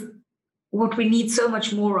because what we need so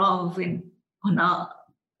much more of on our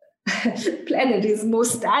planet is more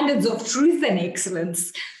standards of truth and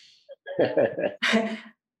excellence.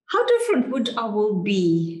 How different would our world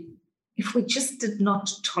be if we just did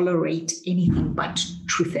not tolerate anything but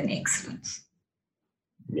truth and excellence?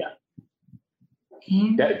 Yeah.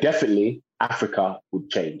 Definitely, Africa would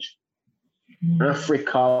change.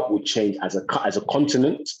 Africa would change as a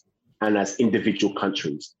continent and as individual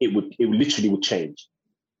countries. It literally would change.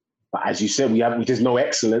 But as you said, there's no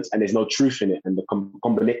excellence and there's no truth in it. And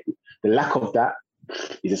the lack of that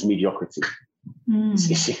is just mediocrity. And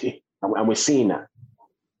we're seeing that.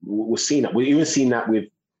 We're seeing that. We're even seeing that with,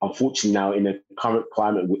 unfortunately now in the current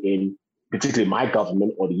climate we're in, particularly my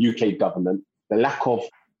government or the UK government, the lack of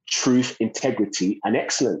truth, integrity, and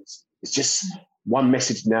excellence. It's just one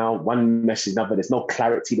message now, one message another. There's no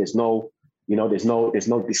clarity. There's no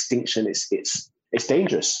distinction. It's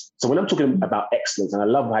dangerous. So when I'm talking about excellence, and I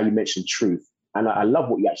love how you mentioned truth, and I love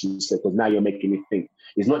what you actually said, because now you're making me think.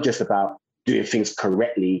 It's not just about doing things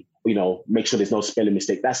correctly, make sure there's no spelling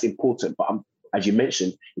mistake. That's important. But as you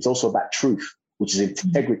mentioned, it's also about truth, which is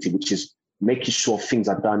integrity, which is making sure things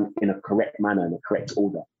are done in a correct manner, in a correct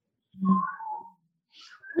order.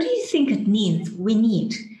 What do you think we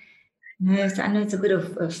need? I know it's a bit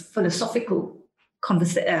of a philosophical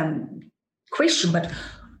question, but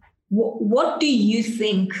What do you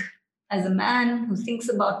think, as a man who thinks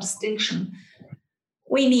about distinction,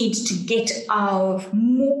 we need to get our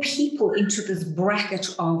more people into this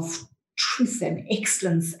bracket of truth and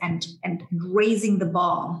excellence and raising the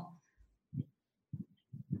bar?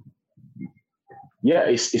 Yeah,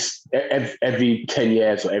 it's every 10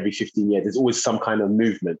 years or every 15 years, there's always some kind of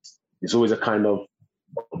movement. There's always a kind of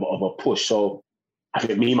a push. So I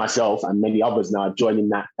think me, myself, and many others now are joining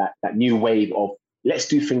that new wave of let's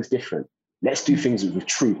do things different. Let's do things with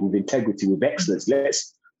truth, with integrity, with excellence.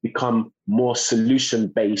 Let's become more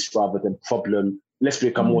solution-based rather than problem. Let's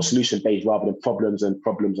become more solution-based rather than problems and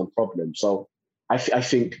problems and problems. So I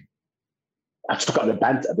think I took up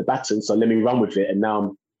the baton, so let me run with it. And now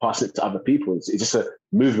I'm passing it to other people. It's just a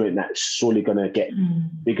movement that's surely going to get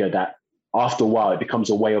bigger, that after a while, it becomes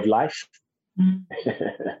a way of life.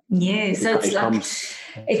 Yeah, so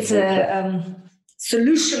it's a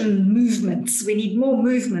solution movements. We need more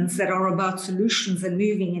movements that are about solutions and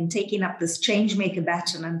moving and taking up this change maker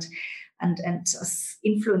baton and us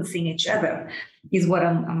influencing each other is what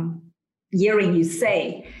I'm hearing you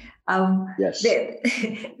say. Yes.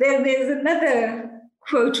 There's another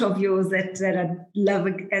quote of yours that I love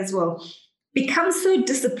as well. Become so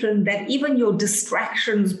disciplined that even your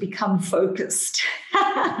distractions become focused.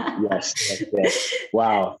 Yes.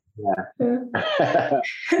 Wow. Yeah.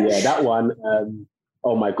 Yeah, that one.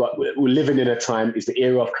 Oh my God. We're living in a time, it's the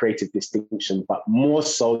era of creative distinction, but more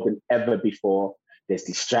so than ever before, there's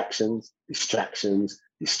distractions.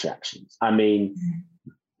 I mean,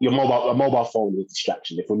 a mobile phone is a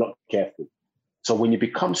distraction if we're not careful. So when you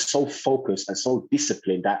become so focused and so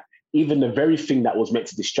disciplined that even the very thing that was meant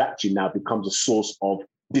to distract you now becomes a source of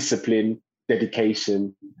discipline,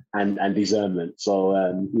 dedication, and discernment. So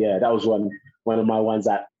yeah, that was one of my ones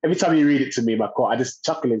that every time you read it to me, my core, I just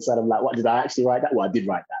chuckle inside. I'm like, what, did I actually write that? Well, I did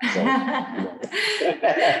write that. So,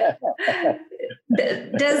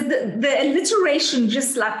 Does the alliteration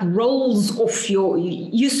just like rolls off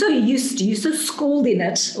you're so used to, you're so schooled in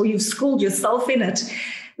it, or you've schooled yourself in it,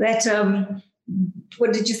 that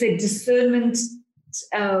what did you say? Discernment,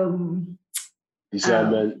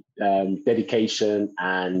 dedication,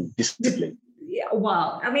 and discipline. Yeah,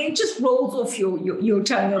 wow. I mean, it just rolls off your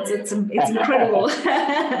tongue. It's incredible.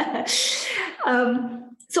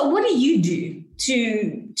 So what do you do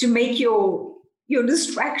to make your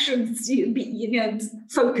distractions be,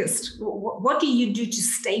 focused? What do you do to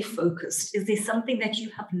stay focused? Is there something that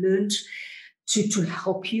you have learned to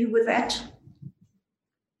help you with that?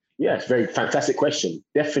 Yeah, it's a very fantastic question.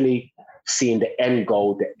 Definitely seeing the end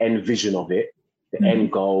goal, the end vision of it, the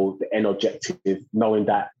end goal, the end objective, knowing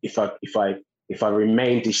that if I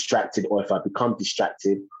remain distracted or if I become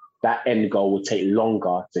distracted, that end goal will take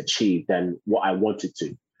longer to achieve than what I wanted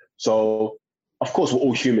to. So, of course, we're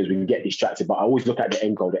all humans, we can get distracted, but I always look at the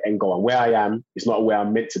end goal, and where I am is not where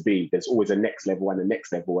I'm meant to be. There's always a next level and the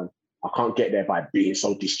next level, and I can't get there by being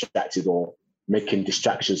so distracted or making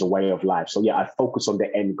distractions a way of life. So yeah, I focus on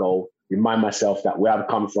the end goal, remind myself that where I've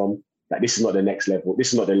come from, that this is not the next level,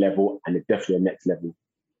 this is not the level, and it's definitely a next level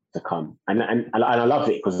to come. And I love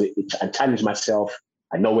it because I challenge myself.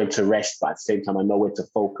 I know when to rest, but at the same time, I know when to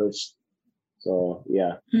focus. So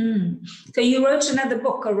yeah. So you wrote another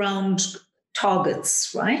book around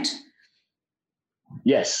targets, right?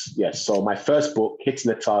 Yes. So my first book,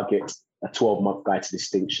 Hitting the Target, a 12-month guide to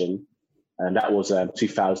distinction. And that was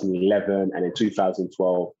 2011, and in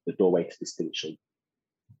 2012, The Doorway to Distinction.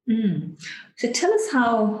 So tell us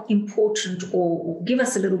how important, or give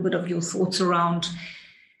us a little bit of your thoughts around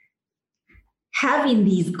having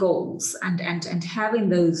these goals and having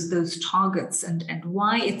those targets, and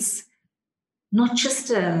why it's not just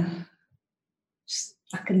like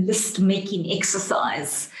a list-making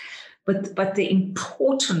exercise, but the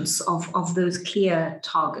importance of those clear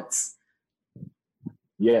targets.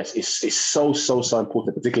 Yes, it's so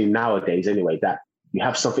important, particularly nowadays anyway, that you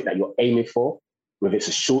have something that you're aiming for, whether it's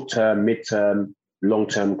a short-term, mid-term,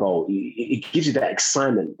 long-term goal. It gives you that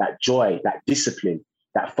excitement, that joy, that discipline,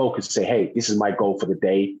 that focus to say, hey, this is my goal for the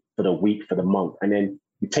day, for the week, for the month. And then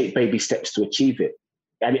you take baby steps to achieve it.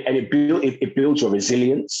 And it builds your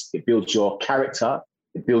resilience, it builds your character,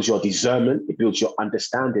 it builds your discernment, it builds your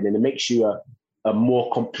understanding, and it makes you a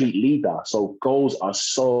more complete leader. So goals are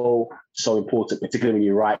so important, particularly when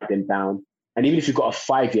you write them down. And even if you've got a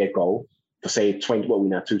 5-year goal for say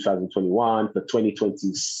 2021, for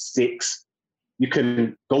 2026, you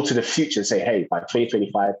can go to the future and say, hey, by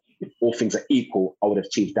 2025, if all things are equal, I would have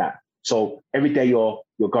achieved that. So every day you're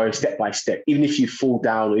going step by step. Even if you fall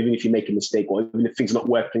down, or even if you make a mistake, or even if things are not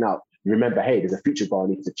working out, you remember, hey, there's a future goal I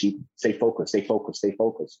need to achieve. Stay focused.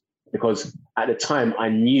 Because at the time I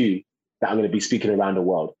knew that I'm going to be speaking around the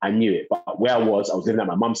world. I knew it, but where I was living at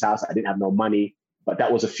my mum's house. I didn't have no money, but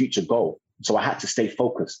that was a future goal. So I had to stay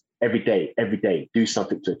focused every day, do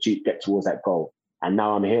something to achieve, get towards that goal. And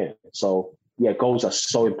now I'm here. So yeah, goals are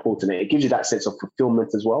so important. It gives you that sense of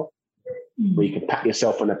fulfillment as well, where you can pat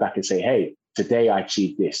yourself on the back and say, hey, today I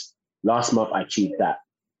achieved this. Last month I achieved that.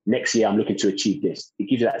 Next year I'm looking to achieve this. It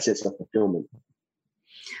gives you that sense of fulfillment.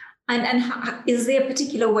 And is there a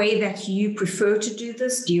particular way that you prefer to do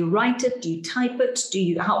this? Do you write it? Do you type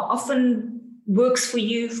it? How often works for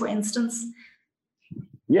you, for instance?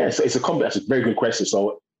 Yeah, so that's a very good question.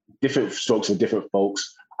 So different strokes for different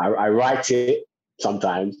folks. I write it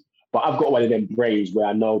sometimes, but I've got one of them brains where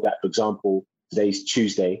I know that, for example, today's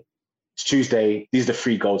Tuesday. It's Tuesday. These are the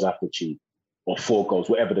 3 goals I have to achieve, or 4 goals,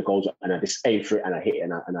 whatever the goals are, and I just aim for it and I hit it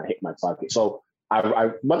and I hit my target. So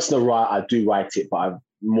I once in a while I do write it, but I'm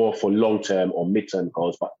more for long-term or mid-term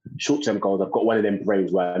goals. But short-term goals, I've got one of them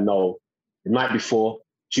brains where I know the night before,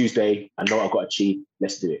 Tuesday, I know I've got to achieve.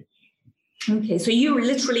 Let's do it. Okay, so you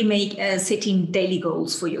literally make setting daily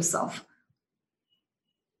goals for yourself.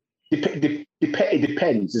 It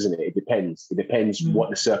depends, isn't it? It depends. It depends what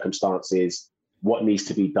the circumstance is, what needs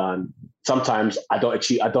to be done. Sometimes I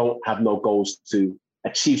don't have no goals to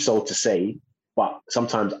achieve, so to say, but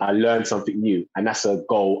sometimes I learn something new, and that's a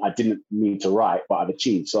goal I didn't mean to write, but I've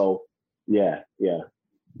achieved. So yeah.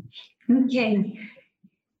 Okay.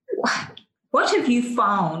 What have you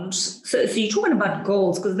found? So you're talking about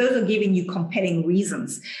goals, because those are giving you compelling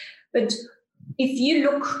reasons. But if you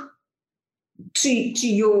look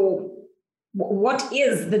to what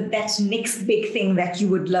is that next big thing that you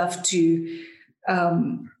would love to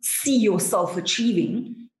see yourself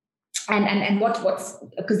achieving, and what's,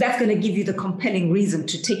 because that's going to give you the compelling reason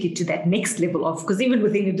to take it to that next level of, because even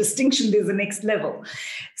within a distinction, there's a next level.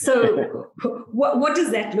 So what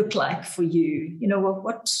does that look like for you? You know,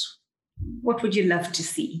 what would you love to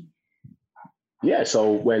see? Yeah,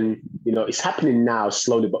 so when, it's happening now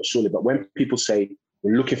slowly but surely, but when people say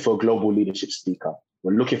we're looking for a global leadership speaker,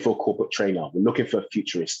 we're looking for a corporate trainer, we're looking for a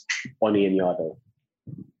futurist, Oni Enyado.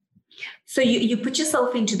 So you put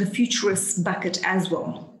yourself into the futurist bucket as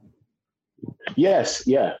well? Yes,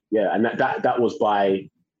 yeah. And that was by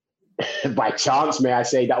chance, may I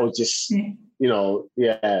say. That was just,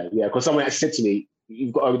 because someone had said to me,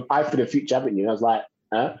 you've got an eye for the future, haven't you? And I was like,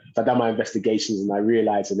 So I've done my investigations and I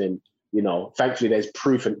realized, and then, thankfully there's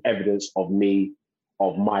proof and evidence of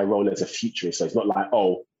my role as a futurist. So it's not like,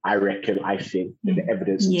 oh, I reckon, I think, that the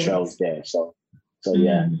evidence and trails there. So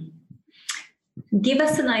yeah. Give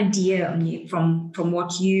us an idea from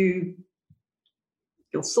what your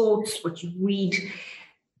thoughts, what you read.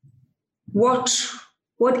 What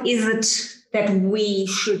is it that we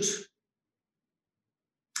should,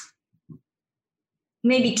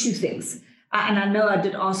 maybe 2 things. And I know I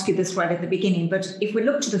did ask you this right at the beginning, but if we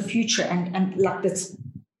look to the future and like this,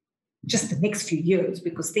 just the next few years,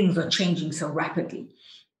 because things are changing so rapidly,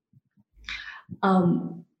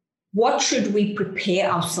 what should we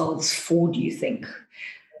prepare ourselves for, do you think?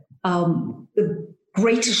 The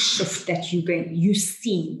greatest shift that you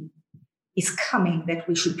see is coming that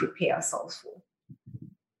we should prepare ourselves for?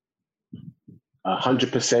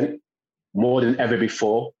 100%, more than ever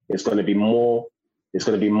before. It's going to be more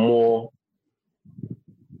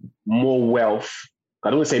wealth. I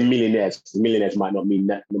don't want to say millionaires. Millionaires might not mean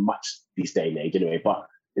that much these days and age anyway, but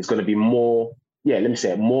it's going to be more,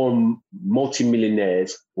 more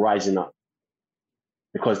multi-millionaires rising up,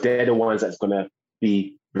 because they're the ones that's going to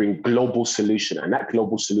bring global solution. And that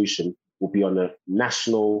global solution will be on a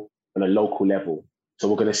national and a local level. So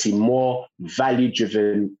we're going to see more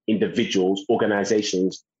value-driven individuals,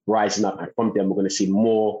 organizations rising up. And from them, we're going to see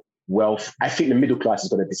more wealth. I think the middle class is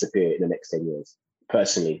going to disappear in the next 10 years,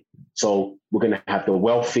 personally. So we're going to have the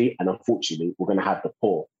wealthy, and unfortunately, we're going to have the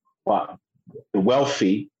poor. But the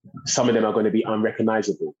wealthy, some of them are going to be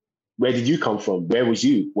unrecognizable. Where did you come from? Where was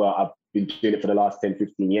you? Well, I've been doing it for the last 10,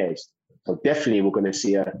 15 years. So definitely we're going to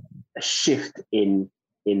see a shift in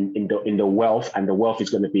the wealth, and the wealth is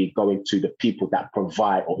going to be going to the people that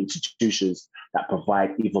provide, or institutions that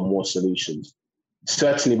provide even more solutions.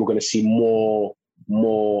 Certainly we're going to see more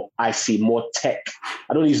tech.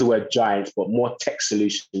 I don't use the word giants, but more tech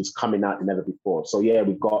solutions coming out than ever before. So yeah,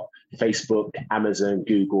 we've got Facebook, Amazon,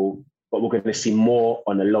 Google, but we're going to see more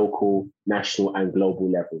on a local, national, and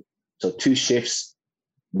global level. So 2 shifts: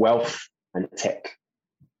 wealth and tech.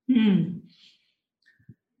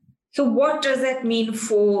 So what does that mean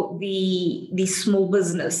for the small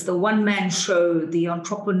business, the one-man show, the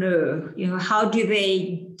entrepreneur? How do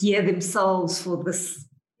they gear themselves for this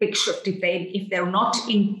big shift if they're not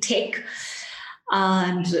in tech?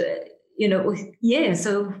 And yeah.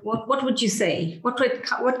 So what would you say? What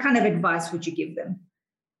kind of advice would you give them?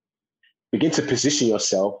 Begin to position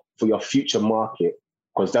yourself for your future market,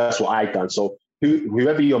 because that's what I've done. So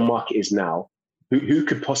whoever your market is now, who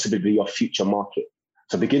could possibly be your future market?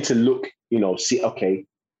 So begin to look, see, okay,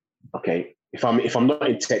 if I'm not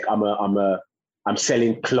in tech, I'm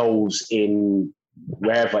selling clothes in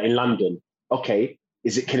wherever in London. Okay,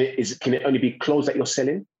 can it only be clothes that you're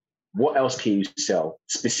selling? What else can you sell?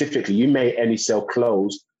 Specifically, you may only sell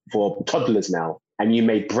clothes for toddlers now, and you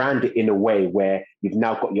may brand it in a way where you've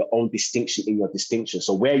now got your own distinction in your distinction.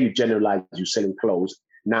 So where you generalize you selling clothes,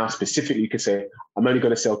 now specifically you can say, I'm only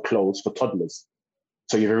going to sell clothes for toddlers.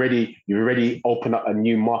 So you've already opened up a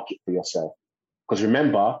new market for yourself. Because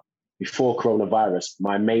remember, before coronavirus,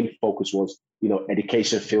 my main focus was,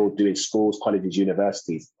 education field, doing schools, colleges,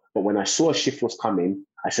 universities. But when I saw a shift was coming,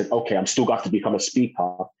 I said, okay, I'm still going to have to become a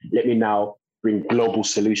speaker. Let me now bring global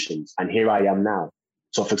solutions. And here I am now.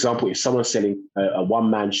 So for example, if someone's selling a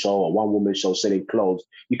one-man show or one-woman show selling clothes,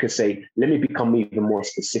 you can say, let me become even more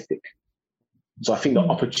specific. So I think the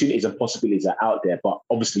opportunities and possibilities are out there, but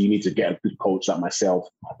obviously you need to get a good coach like myself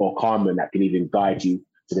or Carmen that can even guide you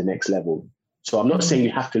to the next level. So I'm not saying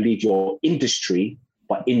you have to leave your industry,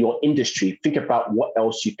 but in your industry, think about what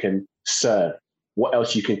else you can serve, what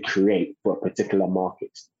else you can create for a particular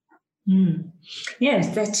market.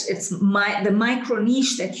 Yes, it's the micro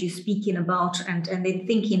niche that you're speaking about, and then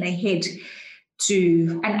thinking ahead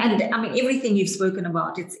to and I mean everything you've spoken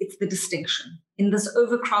about. It's the distinction in this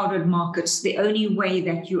overcrowded market. The only way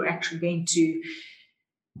that you're actually going to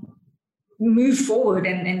move forward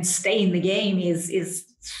and stay in the game is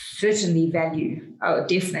certainly value. Oh,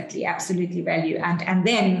 definitely, absolutely value, and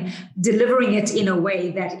then delivering it in a way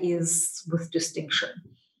that is with distinction.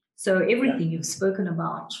 So everything you've spoken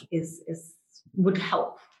about would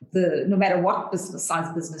help no matter what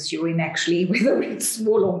size business you're in, actually, whether it's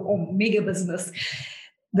small or mega business,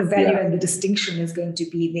 the value and the distinction is going to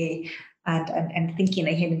be there, and thinking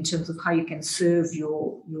ahead in terms of how you can serve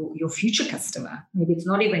your future customer. Maybe it's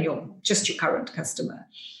not even just your current customer.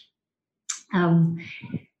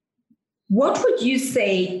 What would you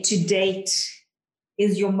say to date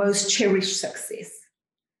is your most cherished success?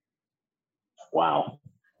 Wow.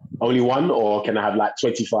 Only one, or can I have like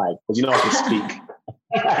 25? Because I can speak.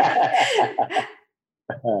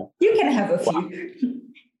 You can have a few.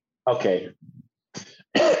 Okay.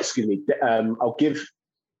 Excuse me. I'll give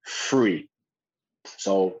 3.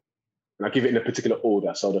 So I'll give it in a particular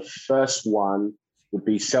order. So the first one would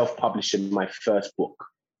be self-publishing my first book.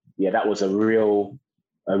 Yeah, that was a real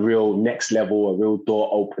next level, a real door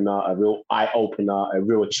opener, a real eye opener, a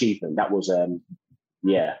real achievement. That was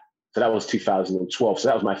So that was 2012. So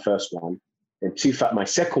that was my first one. And my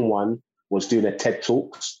second one was doing a TED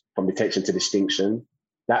Talks, From Detection to Distinction.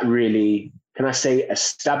 That really, can I say,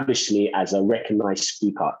 established me as a recognized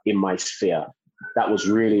speaker in my sphere. That was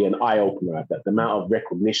really an eye-opener. The amount of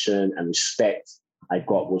recognition and respect I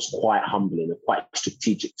got was quite humbling and quite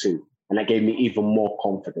strategic too. And that gave me even more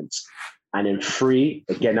confidence. And then 3,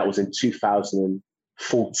 again, that was in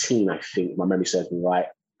 2014, I think, my memory serves me right.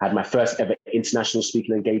 I had my first ever international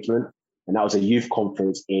speaking engagement, and that was a youth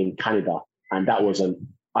conference in Canada. And that was an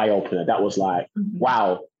eye-opener. That was like,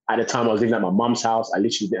 wow. At the time I was living at my mum's house. I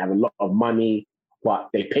literally didn't have a lot of money, but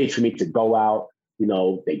they paid for me to go out.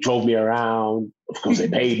 They drove me around. Of course, they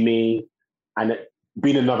paid me. And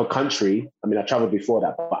being in another country, I mean, I traveled before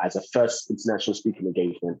that, but as a first international speaking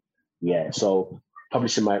engagement, so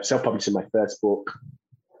self-publishing my first book,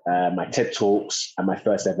 my TED Talks, and my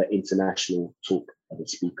first ever international talk as a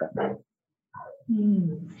speaker.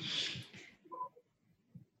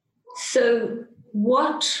 So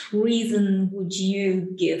what reason would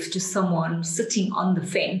you give to someone sitting on the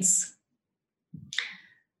fence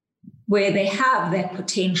where they have that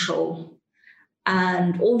potential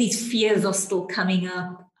and all these fears are still coming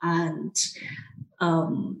up, and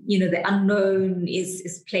the unknown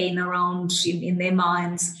is playing around in their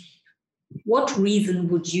minds? What reason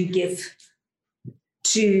would you give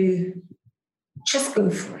to just go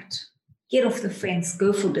for it? Get off the fence,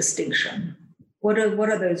 go for distinction. What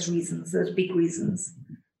are those reasons, those big reasons?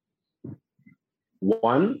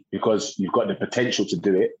 1, because you've got the potential to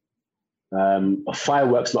do it. A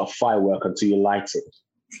firework's not a firework until you light it.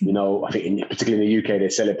 I think particularly in the UK, they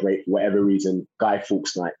celebrate, for whatever reason, Guy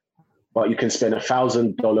Fawkes Night. But you can spend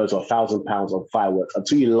 $1,000 or £1,000 on fireworks.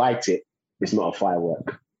 Until you light it, it's not a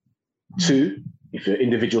firework. 2, if an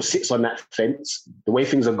individual sits on that fence, the way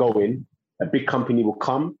things are going, a big company will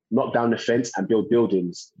come, knock down the fence, and build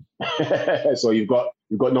buildings. So you've got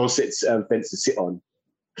no fence to sit on.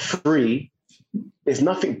 3, there's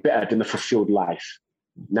nothing better than a fulfilled life.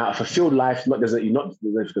 Now, a fulfilled life, you're not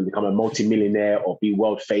going to become a multimillionaire or be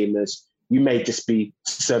world famous. You may just be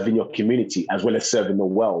serving your community as well as serving the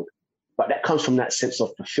world. But that comes from that sense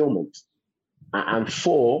of fulfillment. And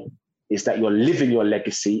 4 is that you're living your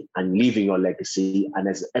legacy and leaving your legacy. And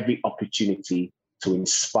there's every opportunity to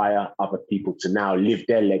inspire other people to now live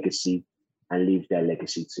their legacy and leave their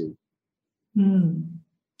legacy too.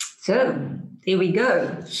 So there we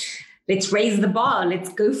go. Let's raise the bar. Let's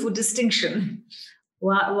go for distinction.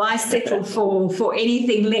 Why settle for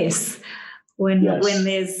anything less when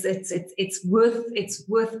there's it's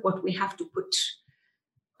worth what we have to put,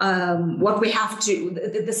 what we have to,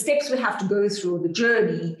 the steps we have to go through, the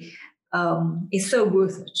journey is so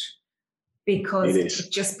worth it, because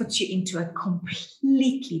it just puts you into a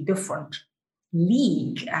completely different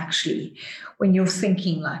league, actually, when you're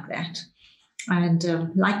thinking like that.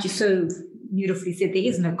 And like you so beautifully said, there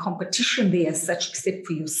is no competition there as such except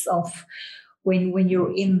for yourself when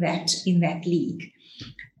you're in that league.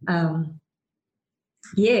 And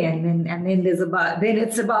then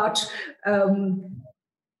it's about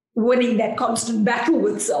winning that constant battle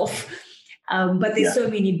with self. But there's so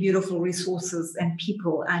many beautiful resources and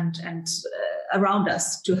people and around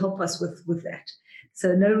us to help us with that.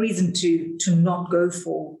 So no reason to not go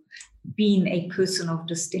for being a person of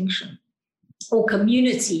distinction or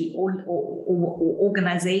community or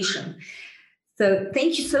organization. So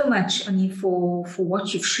thank you so much, Ani, for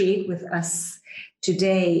what you've shared with us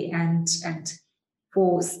today and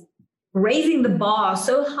for raising the bar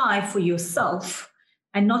so high for yourself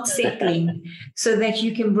and not settling so that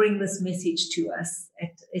you can bring this message to us.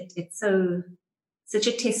 It's such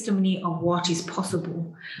a testimony of what is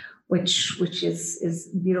possible, which is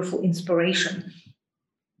beautiful inspiration.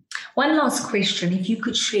 One last question. If you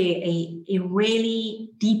could share a really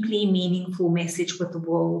deeply meaningful message with the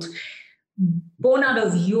world, born out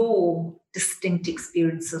of your distinct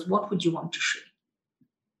experiences, what would you want to share?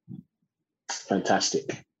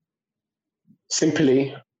 Fantastic.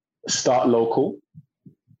 Simply start local,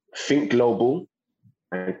 think global,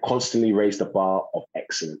 and constantly raise the bar of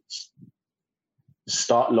excellence.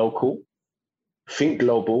 Start local, think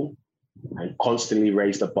global, and constantly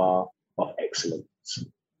raise the bar of excellence.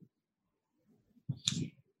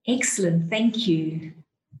 Excellent. Thank you.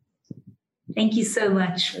 Thank you so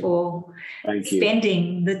much for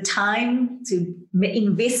spending the time,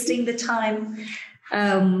 investing the time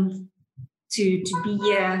to be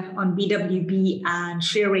here on BWB and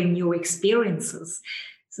sharing your experiences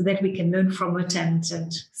so that we can learn from it and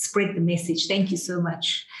spread the message. Thank you so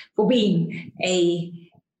much for being a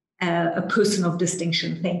person of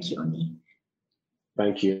distinction. Thank you, Ani.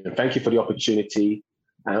 Thank you. Thank you for the opportunity.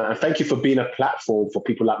 And thank you for being a platform for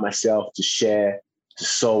people like myself to share, to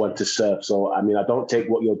sow, and to serve. So, I mean, I don't take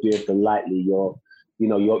what you're doing for lightly.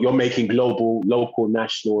 You're making global, local,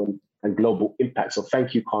 national, and global impact. So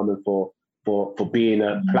thank you, Carmen, for being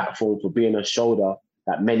a platform, for being a shoulder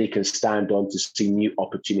that many can stand on to see new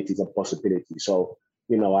opportunities and possibilities. So,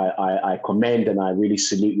 I commend and I really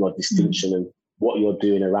salute your distinction and what you're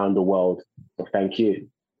doing around the world. So thank you.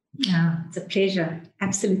 It's a pleasure,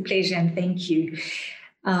 absolute pleasure, and thank you.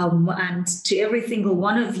 And to every single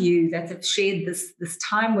one of you that have shared this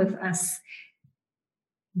time with us,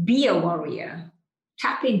 be a warrior,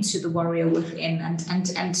 tap into the warrior within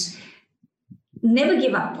and never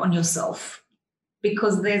give up on yourself,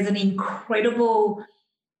 because there's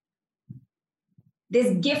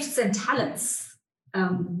gifts and talents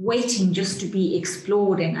waiting just to be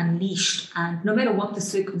explored and unleashed. And no matter what the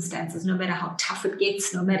circumstances, no matter how tough it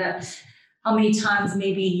gets, no matter how many times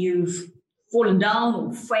maybe you've fallen down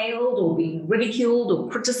or failed or been ridiculed or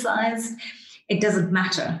criticized, it doesn't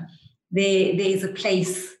matter. There's a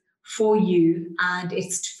place for you, and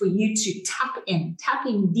it's for you to tap in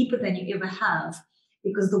deeper than you ever have,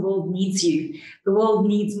 because the world needs you. The world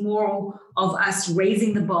needs more of us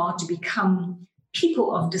raising the bar to become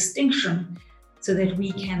people of distinction so that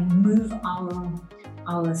we can move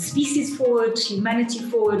our species forward, humanity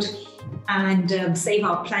forward, and save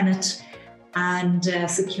our planet and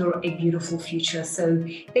secure a beautiful future. So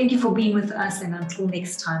thank you for being with us, and until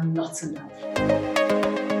next time, lots of love.